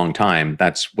married a long time,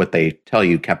 that's what they tell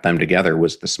you kept them together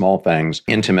was the small things,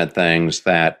 intimate things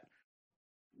that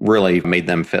really made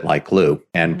them fit like glue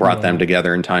and brought them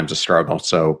together in times of struggle.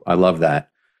 So I love that.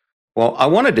 Well, I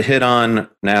wanted to hit on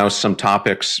now some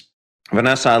topics.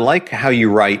 Vanessa, I like how you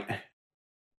write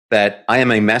that I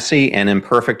am a messy and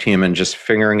imperfect human just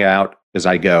figuring out as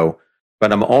I go.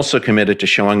 but I'm also committed to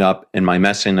showing up in my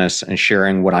messiness and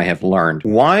sharing what I have learned.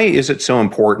 Why is it so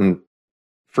important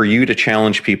for you to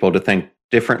challenge people to think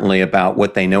differently about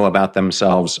what they know about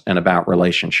themselves and about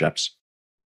relationships?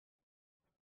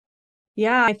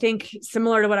 Yeah, I think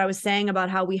similar to what I was saying about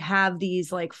how we have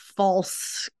these like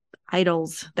false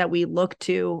idols that we look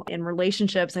to in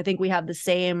relationships. I think we have the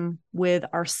same with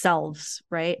ourselves,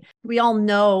 right? We all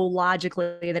know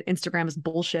logically that Instagram is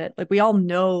bullshit. Like we all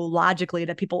know logically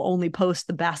that people only post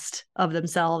the best of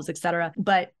themselves, et cetera.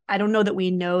 But I don't know that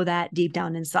we know that deep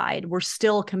down inside. We're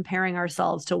still comparing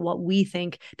ourselves to what we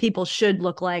think people should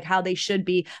look like, how they should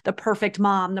be, the perfect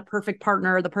mom, the perfect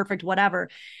partner, the perfect whatever.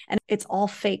 And it's all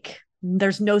fake.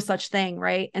 There's no such thing,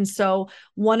 right? And so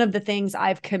one of the things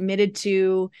I've committed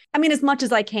to, I mean, as much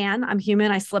as I can, I'm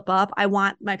human, I slip up. I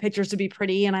want my pictures to be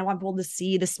pretty and I want people to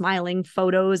see the smiling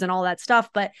photos and all that stuff.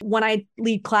 But when I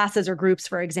lead classes or groups,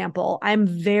 for example, I'm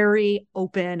very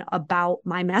open about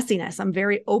my messiness. I'm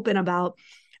very open about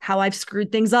how I've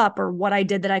screwed things up or what I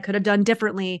did that I could have done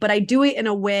differently. But I do it in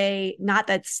a way, not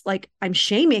that's like I'm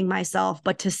shaming myself,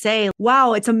 but to say,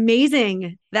 wow, it's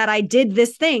amazing that I did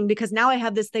this thing because now I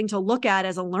have this thing to look at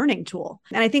as a learning tool.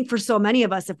 And I think for so many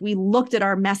of us, if we looked at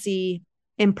our messy,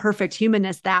 imperfect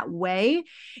humanness that way,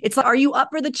 it's like, are you up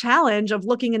for the challenge of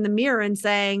looking in the mirror and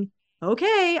saying,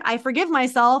 okay, I forgive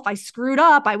myself. I screwed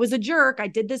up. I was a jerk. I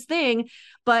did this thing,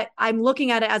 but I'm looking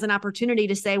at it as an opportunity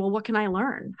to say, well, what can I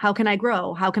learn? How can I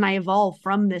grow? How can I evolve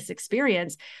from this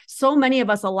experience? So many of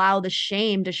us allow the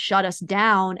shame to shut us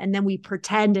down. And then we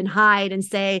pretend and hide and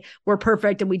say we're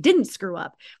perfect and we didn't screw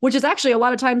up, which is actually a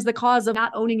lot of times the cause of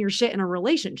not owning your shit in a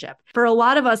relationship. For a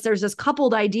lot of us, there's this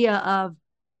coupled idea of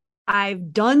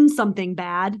I've done something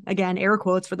bad. Again, air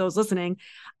quotes for those listening.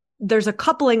 There's a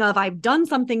coupling of I've done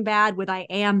something bad with I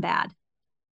am bad.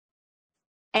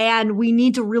 And we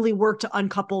need to really work to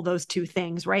uncouple those two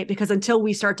things, right? Because until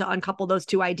we start to uncouple those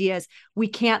two ideas, we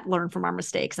can't learn from our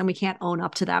mistakes and we can't own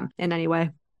up to them in any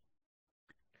way.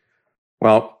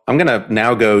 Well, I'm going to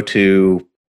now go to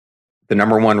the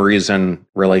number one reason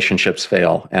relationships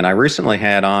fail. And I recently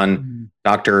had on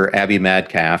Dr. Abby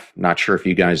Madcalf. Not sure if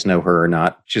you guys know her or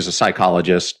not. She's a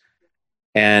psychologist.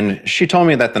 And she told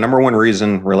me that the number one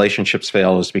reason relationships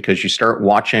fail is because you start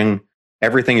watching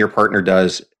everything your partner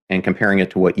does and comparing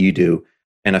it to what you do.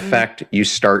 In effect, you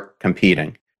start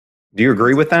competing. Do you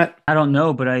agree with that? I don't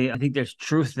know, but I think there's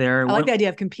truth there. I like the idea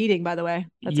of competing, by the way.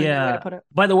 That's a good way to put it.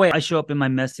 By the way, I show up in my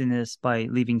messiness by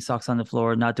leaving socks on the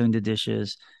floor, not doing the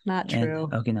dishes. Not true.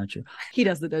 Okay, not true. He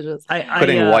does the dishes.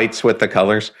 Putting whites with the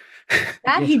colors.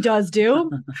 That he does do.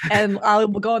 And I'll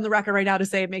go on the record right now to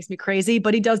say it makes me crazy,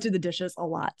 but he does do the dishes a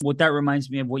lot. What that reminds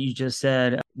me of what you just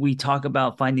said. We talk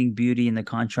about finding beauty in the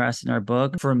contrast in our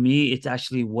book. For me, it's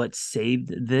actually what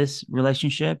saved this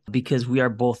relationship because we are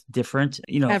both different,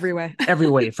 every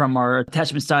way from our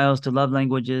attachment styles to love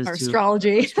languages, our to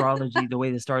astrology, the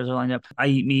way the stars are lined up. I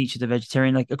eat meat, she's a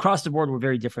vegetarian, like across the board, we're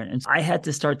very different. And I had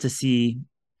to start to see,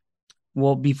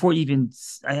 well, before even,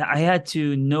 I had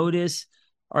to notice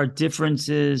our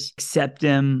differences, accept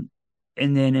them,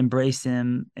 and then embrace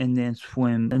them, and then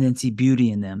swim, and then see beauty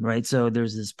in them, right? So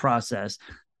there's this process.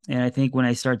 And I think when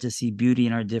I start to see beauty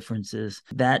in our differences,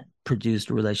 that produced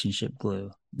relationship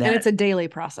glue. And it's a daily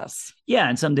process. Yeah.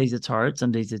 And some days it's hard,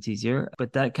 some days it's easier.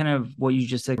 But that kind of what you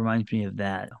just said reminds me of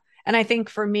that. And I think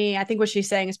for me, I think what she's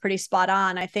saying is pretty spot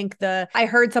on. I think I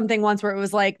heard something once where it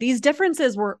was like, these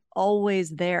differences were always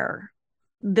there.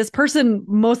 This person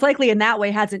most likely in that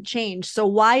way hasn't changed. So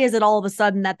why is it all of a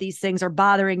sudden that these things are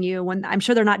bothering you when I'm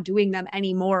sure they're not doing them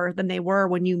any more than they were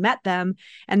when you met them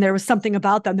and there was something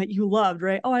about them that you loved,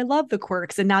 right? Oh, I love the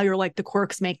quirks. And now you're like, the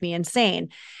quirks make me insane.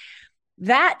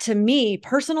 That to me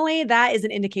personally, that is an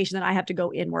indication that I have to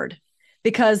go inward.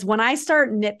 Because when I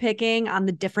start nitpicking on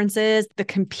the differences, the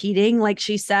competing, like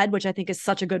she said, which I think is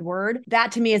such a good word,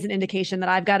 that to me is an indication that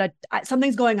I've got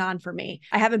something's going on for me.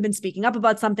 I haven't been speaking up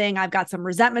about something. I've got some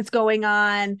resentments going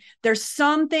on. There's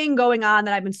something going on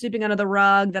that I've been sweeping under the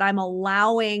rug that I'm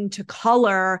allowing to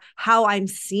color how I'm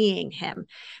seeing him.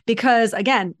 Because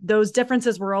again, those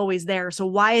differences were always there. So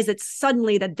why is it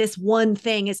suddenly that this one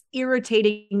thing is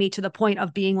irritating me to the point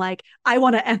of being like, I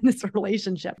want to end this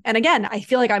relationship? And again, I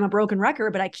feel like I'm a broken record,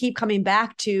 but I keep coming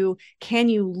back to, can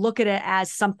you look at it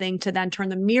as something to then turn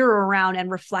the mirror around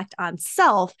and reflect on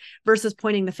self versus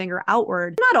pointing the finger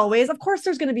outward? Not always. Of course,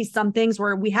 there's going to be some things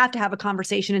where we have to have a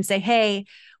conversation and say, hey,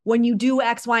 when you do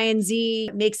X, Y, and Z,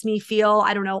 it makes me feel,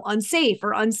 I don't know, unsafe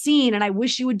or unseen. And I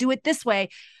wish you would do it this way.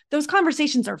 Those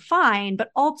conversations are fine, but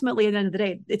ultimately at the end of the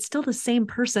day, it's still the same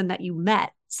person that you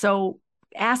met. So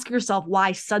ask yourself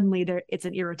why suddenly it's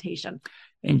an irritation.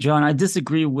 And John, I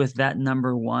disagree with that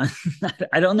number one.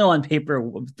 I don't know on paper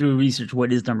through research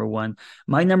what is number one.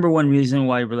 My number one reason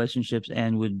why relationships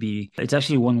end would be, it's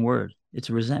actually one word. It's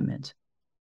resentment.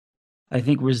 I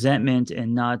think resentment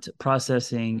and not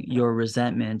processing your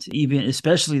resentment, even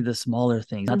especially the smaller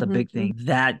things, not the big thing,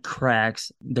 that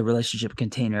cracks the relationship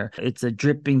container. It's a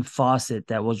dripping faucet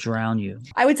that will drown you.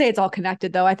 I would say it's all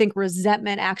connected, though. I think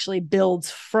resentment actually builds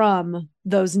from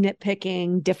those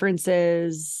nitpicking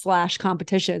differences /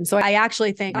 competition. So I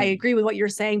actually think I agree with what you're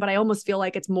saying, but I almost feel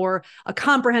like it's more a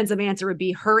comprehensive answer would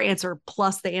be her answer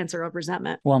plus the answer of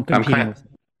resentment. Well, I'm competing with it.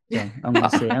 So I'm going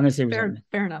to say resentment.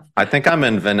 Fair enough. I think I'm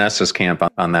in Vanessa's camp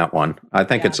on that one. I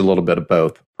think it's a little bit of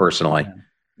both, personally.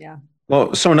 Yeah.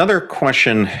 Well, so another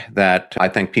question that I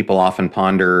think people often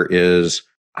ponder is,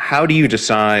 how do you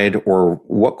decide, or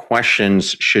what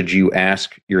questions should you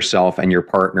ask yourself and your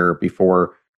partner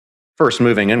before first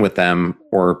moving in with them,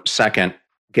 or second,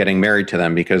 getting married to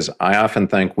them? Because I often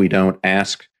think we don't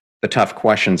ask the tough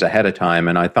questions ahead of time.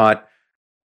 And I thought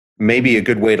maybe a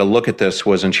good way to look at this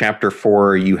was in chapter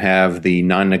 4, you have the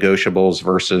non-negotiables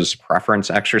versus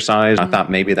preference exercise. I thought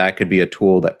maybe that could be a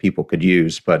tool that people could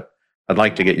use, but I'd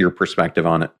like to get your perspective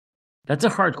on it. That's a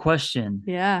hard question.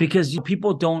 Yeah. Because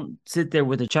people don't sit there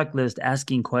with a checklist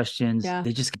asking questions. Yeah.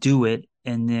 They just do it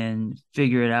and then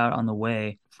figure it out on the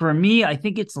way. For me, I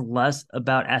think it's less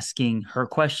about asking her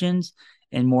questions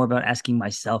and more about asking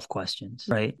myself questions,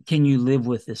 right? Can you live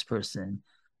with this person?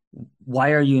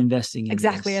 Why are you investing in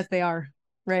exactly this? as they are,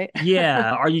 right?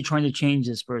 Yeah. Are you trying to change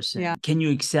this person? Yeah. Can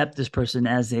you accept this person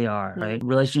as they are, right?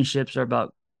 Relationships are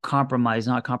about compromise,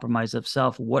 not compromise of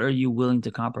self. What are you willing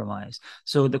to compromise?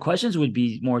 So the questions would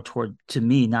be more to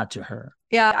me, not to her.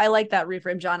 Yeah, I like that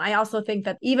reframe, John. I also think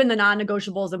that even the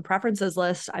non-negotiables and preferences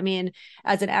list, I mean,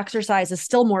 as an exercise is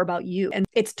still more about you. And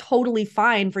it's totally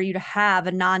fine for you to have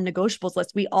a non-negotiables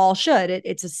list. We all should.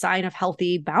 It's a sign of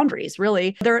healthy boundaries,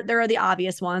 really. There are the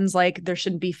obvious ones, like there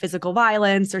shouldn't be physical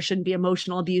violence, there shouldn't be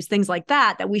emotional abuse, things like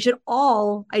that we should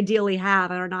all ideally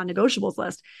have on our non-negotiables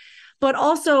list. But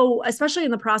also, especially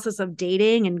in the process of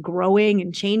dating and growing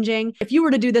and changing, if you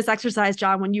were to do this exercise,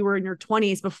 John, when you were in your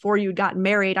 20s before you'd gotten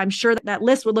married, I'm sure that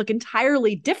list would look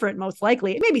entirely different, most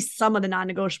likely. Maybe some of the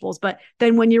non-negotiables, but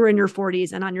then when you were in your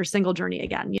 40s and on your single journey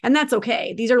again. And that's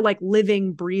okay. These are like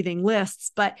living, breathing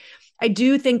lists. But I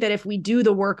do think that if we do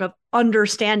the work of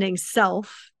understanding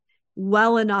self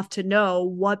well enough to know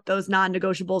what those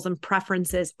non-negotiables and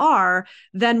preferences are,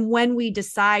 then when we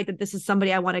decide that this is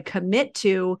somebody I want to commit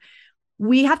to,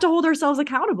 we have to hold ourselves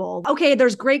accountable. Okay,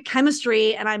 there's great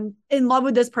chemistry and I'm in love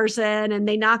with this person and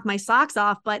they knock my socks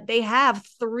off, but they have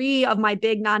 3 of my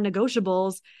big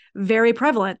non-negotiables very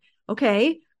prevalent.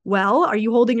 Okay, well, are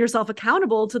you holding yourself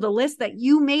accountable to the list that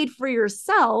you made for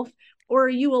yourself? Or are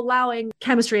you allowing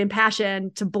chemistry and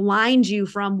passion to blind you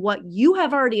from what you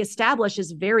have already established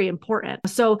is very important?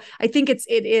 So I think it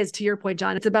is, to your point,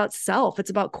 John, it's about self. It's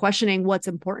about questioning what's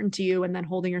important to you and then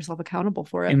holding yourself accountable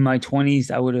for it. In my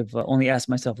 20s, I would have only asked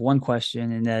myself one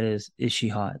question, and that is she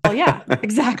hot? Oh, yeah,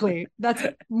 exactly. That's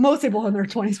most people in their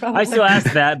 20s probably. I still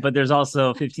ask that, but there's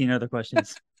also 15 other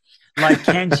questions. Like,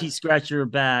 can she scratch your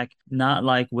back? Not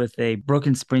like with a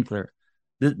broken sprinkler.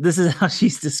 This is how she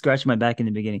used to scratch my back in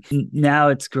the beginning. Now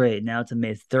it's great. Now it's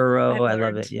amazing. Thorough. I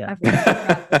love it. Yeah.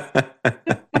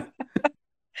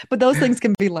 But those things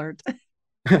can be learned.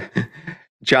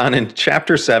 John, in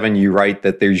chapter 7, you write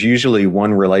that there's usually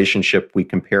one relationship we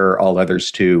compare all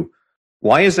others to.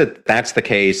 Why is it that's the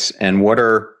case? And what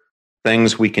are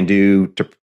things we can do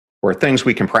or things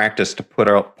we can practice to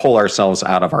pull ourselves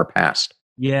out of our past?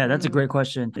 Yeah, that's a great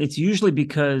question. It's usually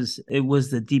because it was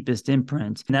the deepest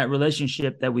imprint. And that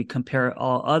relationship that we compare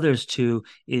all others to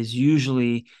is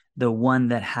usually the one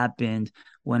that happened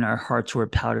when our hearts were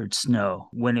powdered snow,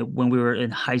 when we were in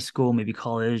high school, maybe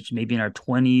college, maybe in our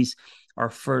 20s,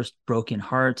 our first broken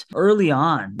heart, early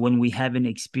on when we haven't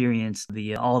experienced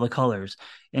all the colors.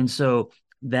 And so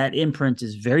that imprint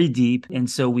is very deep. And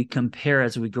so we compare,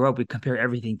 as we grow up, we compare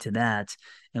everything to that.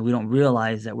 And we don't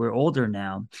realize that we're older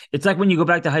now. It's like when you go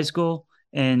back to high school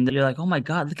and you're like, oh my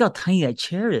God, look how tiny that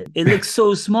chair is. It looks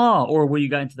so small. Or where you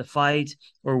got into the fight,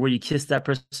 or where you kissed that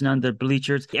person on the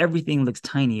bleachers. Everything looks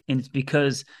tiny. And it's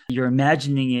because you're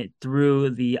imagining it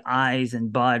through the eyes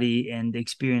and body and the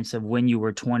experience of when you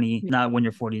were 20, not when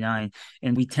you're 49.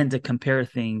 And we tend to compare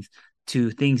things to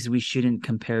things we shouldn't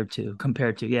compare to.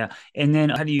 Yeah. And then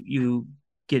how do you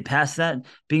get past that?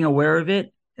 Being aware of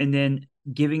it, and then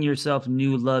giving yourself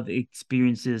new love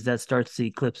experiences that starts to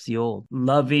eclipse the old.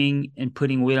 Loving and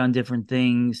putting weight on different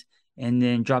things, and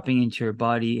then dropping into your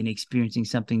body and experiencing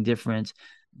something different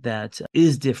that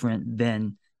is different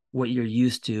than what you're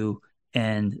used to,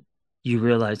 and you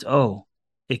realize, oh,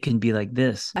 it can be like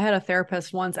this. I had a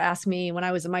therapist once ask me when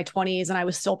I was in my 20s and I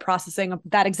was still processing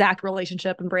that exact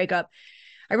relationship and breakup.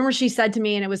 I remember she said to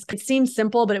me, and it seemed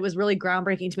simple, but it was really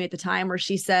groundbreaking to me at the time, where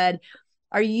she said,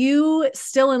 are you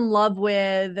still in love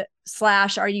with /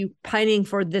 are you pining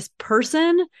for this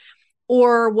person?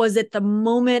 Or was it the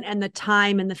moment and the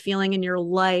time and the feeling in your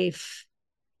life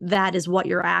that is what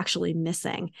you're actually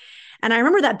missing? And I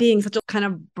remember that being such a kind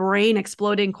of brain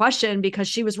exploding question, because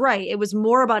she was right. It was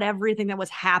more about everything that was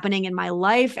happening in my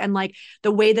life and like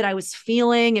the way that I was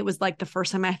feeling. It was like the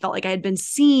first time I felt like I had been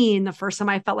seen, the first time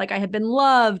I felt like I had been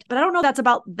loved. But I don't know if that's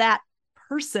about that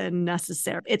person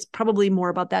necessarily. It's probably more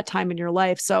about that time in your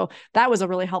life. So that was a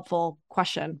really helpful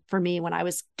question for me when I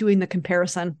was doing the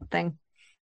comparison thing.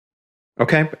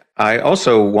 Okay. I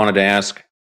also wanted to ask,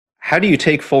 how do you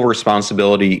take full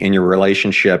responsibility in your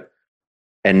relationship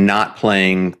and not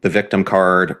playing the victim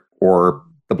card or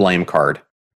the blame card?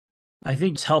 I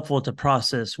think it's helpful to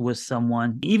process with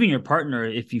someone, even your partner,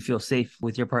 if you feel safe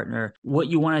with your partner, what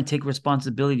you want to take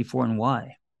responsibility for and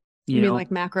why. You mean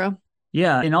like macro?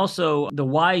 Yeah. And also the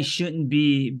why shouldn't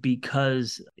be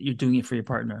because you're doing it for your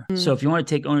partner. So if you want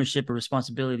to take ownership or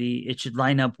responsibility, it should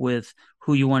line up with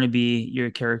who you want to be, your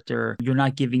character. You're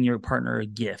not giving your partner a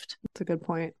gift. That's a good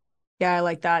point. Yeah, I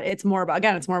like that. It's more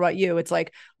about you. It's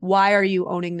like, why are you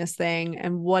owning this thing?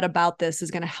 And what about this is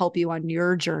going to help you on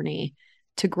your journey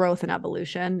to growth and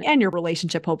evolution and your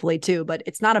relationship, hopefully too. But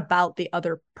it's not about the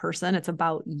other person. It's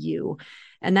about you.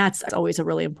 And that's always a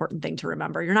really important thing to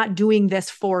remember. You're not doing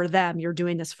this for them. You're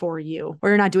doing this for you, or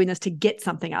you're not doing this to get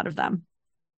something out of them.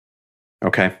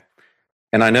 Okay.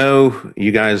 And I know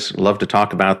you guys love to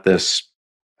talk about this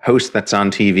host that's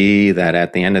on TV that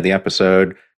at the end of the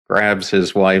episode grabs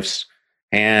his wife's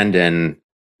hand and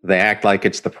they act like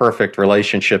it's the perfect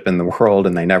relationship in the world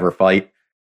and they never fight.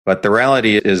 But the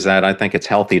reality is that I think it's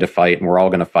healthy to fight, and we're all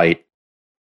going to fight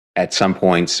at some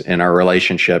points in our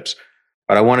relationships.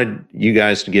 But I wanted you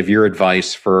guys to give your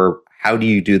advice for how do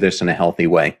you do this in a healthy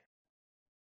way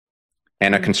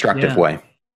and a constructive way.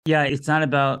 Yeah, it's not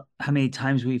about how many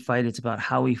times we fight. It's about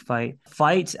how we fight.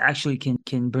 Fights actually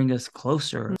can bring us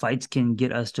closer. Fights can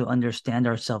get us to understand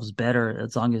ourselves better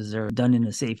as long as they're done in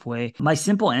a safe way. My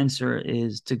simple answer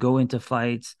is to go into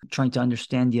fights trying to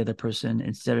understand the other person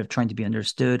instead of trying to be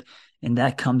understood. And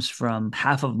that comes from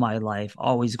half of my life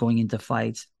always going into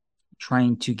fights,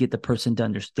 trying to get the person to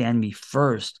understand me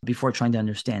first before trying to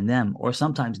understand them, or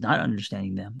sometimes not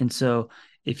understanding them. And so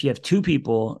if you have two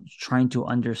people trying to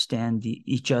understand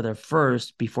each other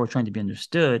first before trying to be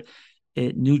understood,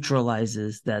 it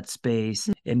neutralizes that space.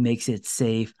 It makes it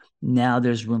safe. Now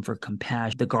there's room for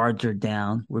compassion. The guards are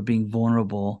down. We're being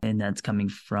vulnerable. And that's coming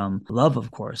from love, of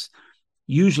course.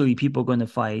 Usually people go into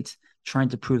fights trying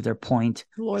to prove their point,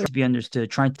 to be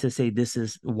understood, trying to say this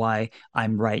is why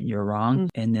I'm right and you're wrong.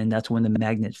 And then that's when the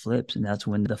magnet flips, and that's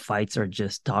when the fights are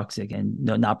just toxic and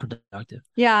not productive.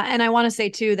 Yeah. And I want to say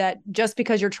too, that just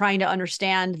because you're trying to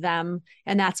understand them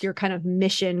and that's your kind of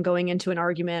mission going into an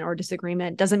argument or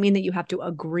disagreement doesn't mean that you have to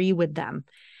agree with them.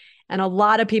 And a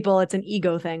lot of people, it's an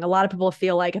ego thing. A lot of people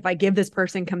feel like if I give this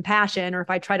person compassion or if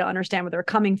I try to understand where they're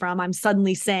coming from, I'm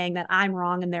suddenly saying that I'm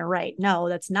wrong and they're right. No,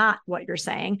 that's not what you're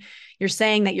saying. You're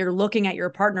saying that you're looking at your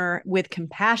partner with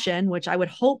compassion, which I would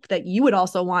hope that you would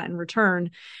also want in return.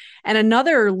 And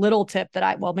another little tip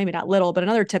that maybe not little, but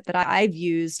another tip that I've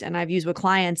used and I've used with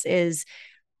clients is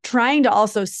trying to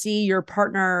also see your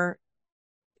partner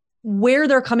where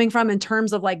they're coming from in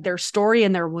terms of like their story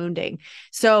and their wounding.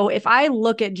 So if I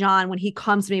look at John when he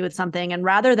comes to me with something, and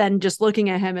rather than just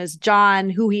looking at him as John,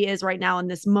 who he is right now in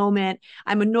this moment,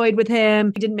 I'm annoyed with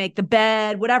him, he didn't make the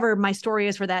bed, whatever my story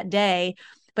is for that day.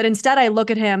 But instead I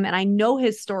look at him and I know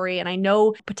his story and I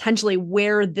know potentially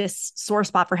where this sore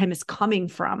spot for him is coming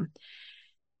from.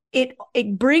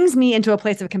 It brings me into a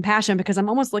place of compassion because I'm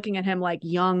almost looking at him like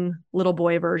young little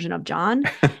boy version of John.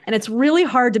 And it's really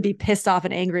hard to be pissed off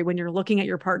and angry when you're looking at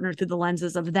your partner through the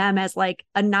lenses of them as like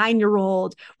a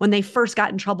 9-year-old when they first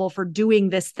got in trouble for doing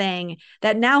this thing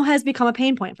that now has become a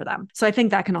pain point for them. So I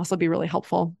think that can also be really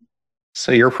helpful.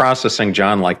 So you're processing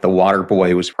John like the water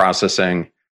boy was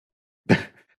processing the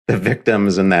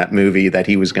victims in that movie that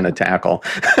he was going to tackle.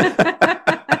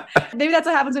 Maybe that's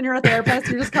what happens when you're a therapist.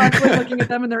 You're just constantly looking at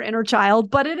them and their inner child,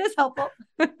 but it is helpful.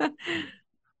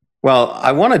 Well,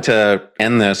 I wanted to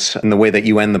end this in the way that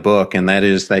you end the book, and that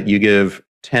is that you give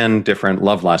 10 different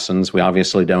love lessons. We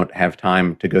obviously don't have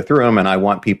time to go through them, and I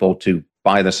want people to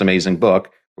buy this amazing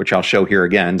book, which I'll show here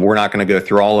again. We're not going to go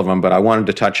through all of them, but I wanted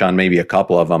to touch on maybe a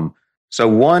couple of them. So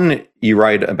one you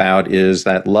write about is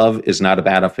that love is not a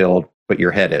battlefield, but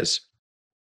your head is.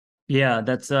 Yeah,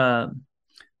 that's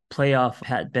play off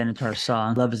Pat Benatar's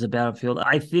song, Love is a Battlefield.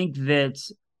 I think that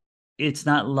it's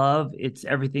not love, it's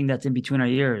everything that's in between our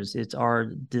ears. It's our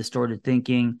distorted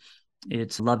thinking.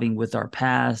 It's loving with our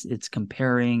past. It's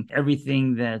comparing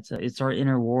everything it's our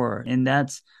inner war. And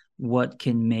that's what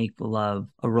can make love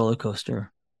a roller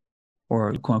coaster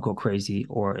or quote unquote crazy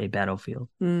or a battlefield.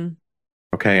 Mm.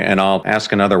 Okay. And I'll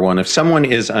ask another one. If someone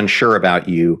is unsure about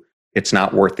you, it's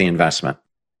not worth the investment.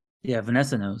 Yeah,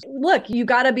 Vanessa knows. Look, you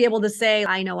got to be able to say,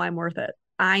 I know I'm worth it.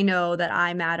 I know that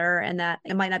I matter and that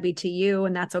it might not be to you,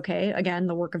 and that's okay. Again,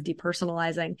 the work of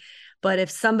depersonalizing. But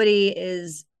if somebody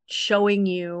is showing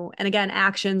you, and again,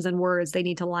 actions and words, they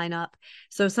need to line up.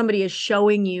 So if somebody is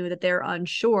showing you that they're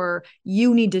unsure,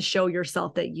 you need to show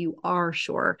yourself that you are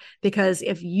sure. Because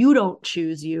if you don't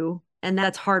choose you, and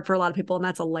that's hard for a lot of people, and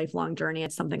that's a lifelong journey.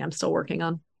 It's something I'm still working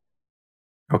on.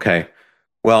 Okay.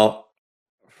 Well,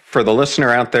 for the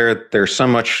listener out there, there's so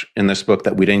much in this book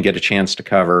that we didn't get a chance to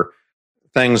cover.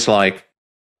 Things like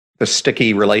the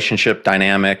sticky relationship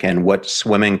dynamic and what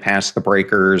swimming past the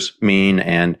breakers mean,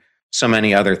 and so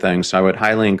many other things. So I would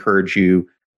highly encourage you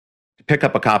to pick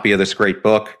up a copy of this great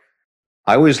book.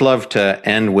 I always love to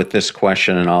end with this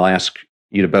question, and I'll ask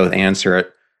you to both answer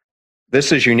it.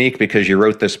 This is unique because you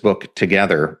wrote this book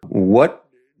together. What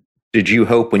did you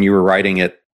hope when you were writing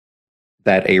it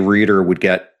that a reader would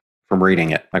get from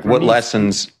reading it? Like what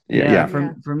lessons? Yeah.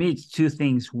 For me, it's two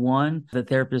things. One, the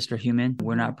therapists are human.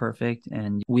 We're not perfect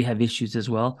and we have issues as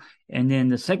well. And then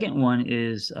the second one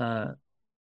is,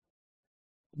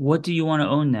 what do you want to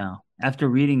own now? After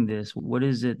reading this, what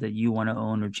is it that you want to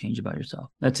own or change about yourself?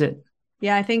 That's it.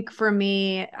 Yeah, I think for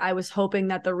me, I was hoping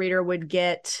that the reader would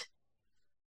get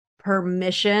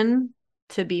permission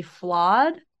to be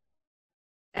flawed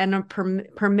and a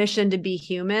permission to be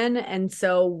human. And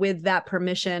so with that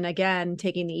permission, again,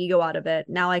 taking the ego out of it,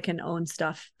 now I can own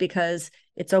stuff because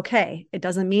it's okay. It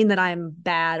doesn't mean that I'm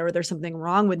bad or there's something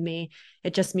wrong with me.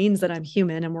 It just means that I'm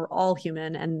human and we're all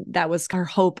human. And that was our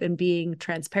hope in being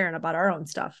transparent about our own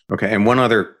stuff. Okay. And one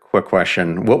other quick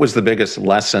question. What was the biggest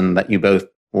lesson that you both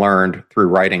learned through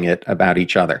writing it about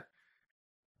each other?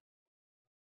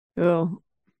 Oh,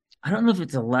 I don't know if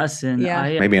it's a lesson.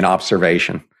 Yeah. Maybe an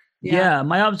observation. Yeah,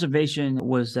 my observation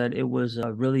was that it was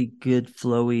a really good,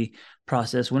 flowy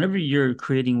process. Whenever you're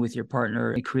creating with your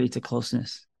partner, it creates a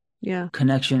closeness. Yeah.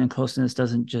 Connection and closeness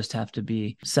doesn't just have to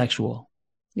be sexual.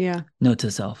 Yeah. Note to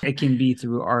self. It can be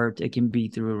through art. It can be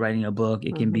through writing a book.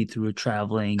 It can be through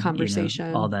traveling.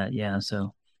 Conversation. All that. Yeah.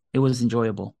 So it was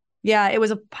enjoyable. Yeah, it was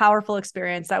a powerful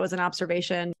experience. That was an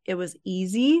observation. It was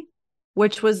easy,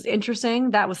 which was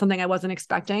interesting. That was something I wasn't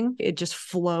expecting. It just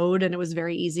flowed and it was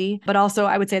very easy. But also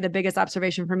I would say the biggest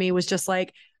observation for me was just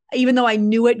like, even though I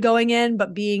knew it going in,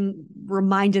 but being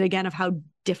reminded again of how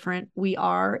different we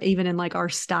are, even in like our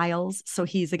styles. So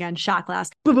he's again, shot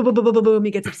glass, boom, boom, boom, boom, boom, boom, boom.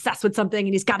 He gets obsessed with something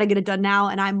and he's got to get it done now.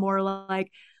 And I'm more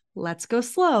like, let's go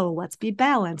slow. Let's be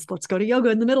balanced. Let's go to yoga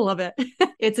in the middle of it.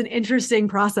 It's an interesting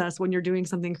process when you're doing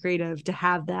something creative to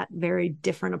have that very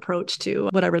different approach to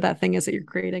whatever that thing is that you're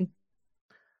creating.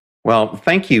 Well,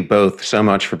 thank you both so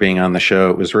much for being on the show.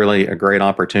 It was really a great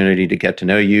opportunity to get to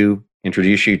know you,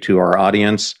 introduce you to our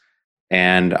audience,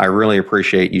 and I really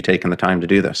appreciate you taking the time to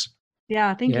do this.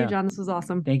 Yeah, thank you, John. This was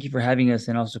awesome. Thank you for having us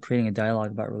and also creating a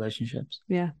dialogue about relationships.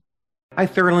 Yeah. I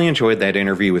thoroughly enjoyed that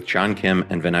interview with John Kim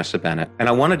and Vanessa Bennett, and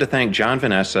I wanted to thank John,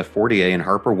 Vanessa, 40A, and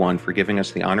Harper One for giving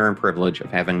us the honor and privilege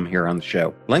of having them here on the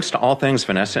show. Links to all things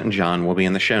Vanessa and John will be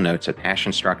in the show notes at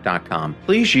passionstruck.com.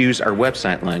 Please use our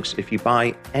website links if you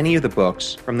buy any of the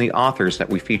books from the authors that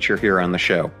we feature here on the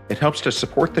show. It helps to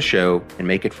support the show and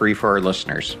make it free for our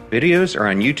listeners. Videos are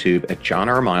on YouTube at John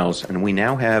R. Miles, and we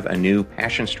now have a new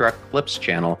Passion Struck Clips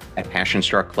channel at Passion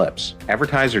Struck Clips.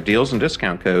 Advertiser deals and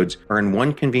discount codes are in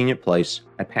one convenient place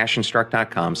at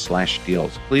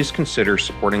passionstruck.com/deals. Please consider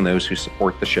supporting those who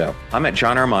support the show. I'm at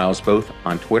John R. Miles, both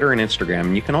on Twitter and Instagram,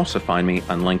 and you can also find me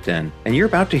on LinkedIn. And you're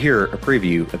about to hear a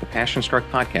preview of the Passion Struck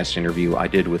podcast interview I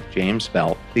did with James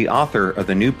Belt, the author of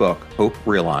the new book, Hope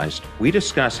Realized. We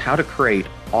discuss how to create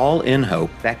all-in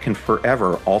hope that can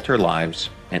forever alter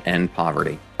lives and end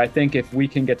poverty. I think if we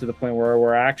can get to the point where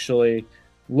we're actually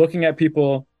looking at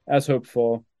people as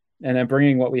hopeful and then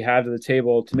bringing what we have to the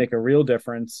table to make a real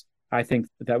difference, I think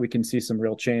that we can see some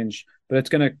real change, but it's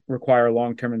going to require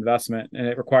long-term investment, and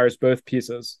it requires both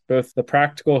pieces, both the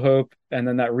practical hope and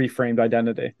then that reframed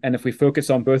identity. And if we focus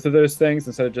on both of those things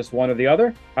instead of just one or the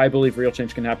other, I believe real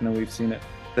change can happen, and we've seen it.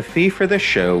 The fee for this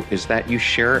show is that you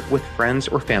share it with friends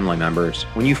or family members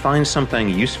when you find something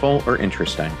useful or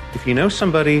interesting. If you know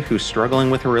somebody who's struggling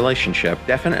with a relationship,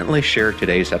 definitely share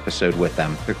today's episode with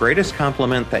them. The greatest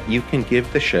compliment that you can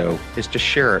give the show is to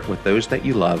share it with those that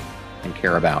you love and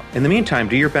care about. In the meantime,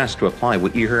 do your best to apply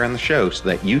what you hear on the show so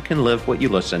that you can live what you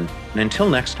listen. And until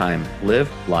next time, live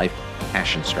life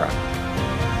passion struck.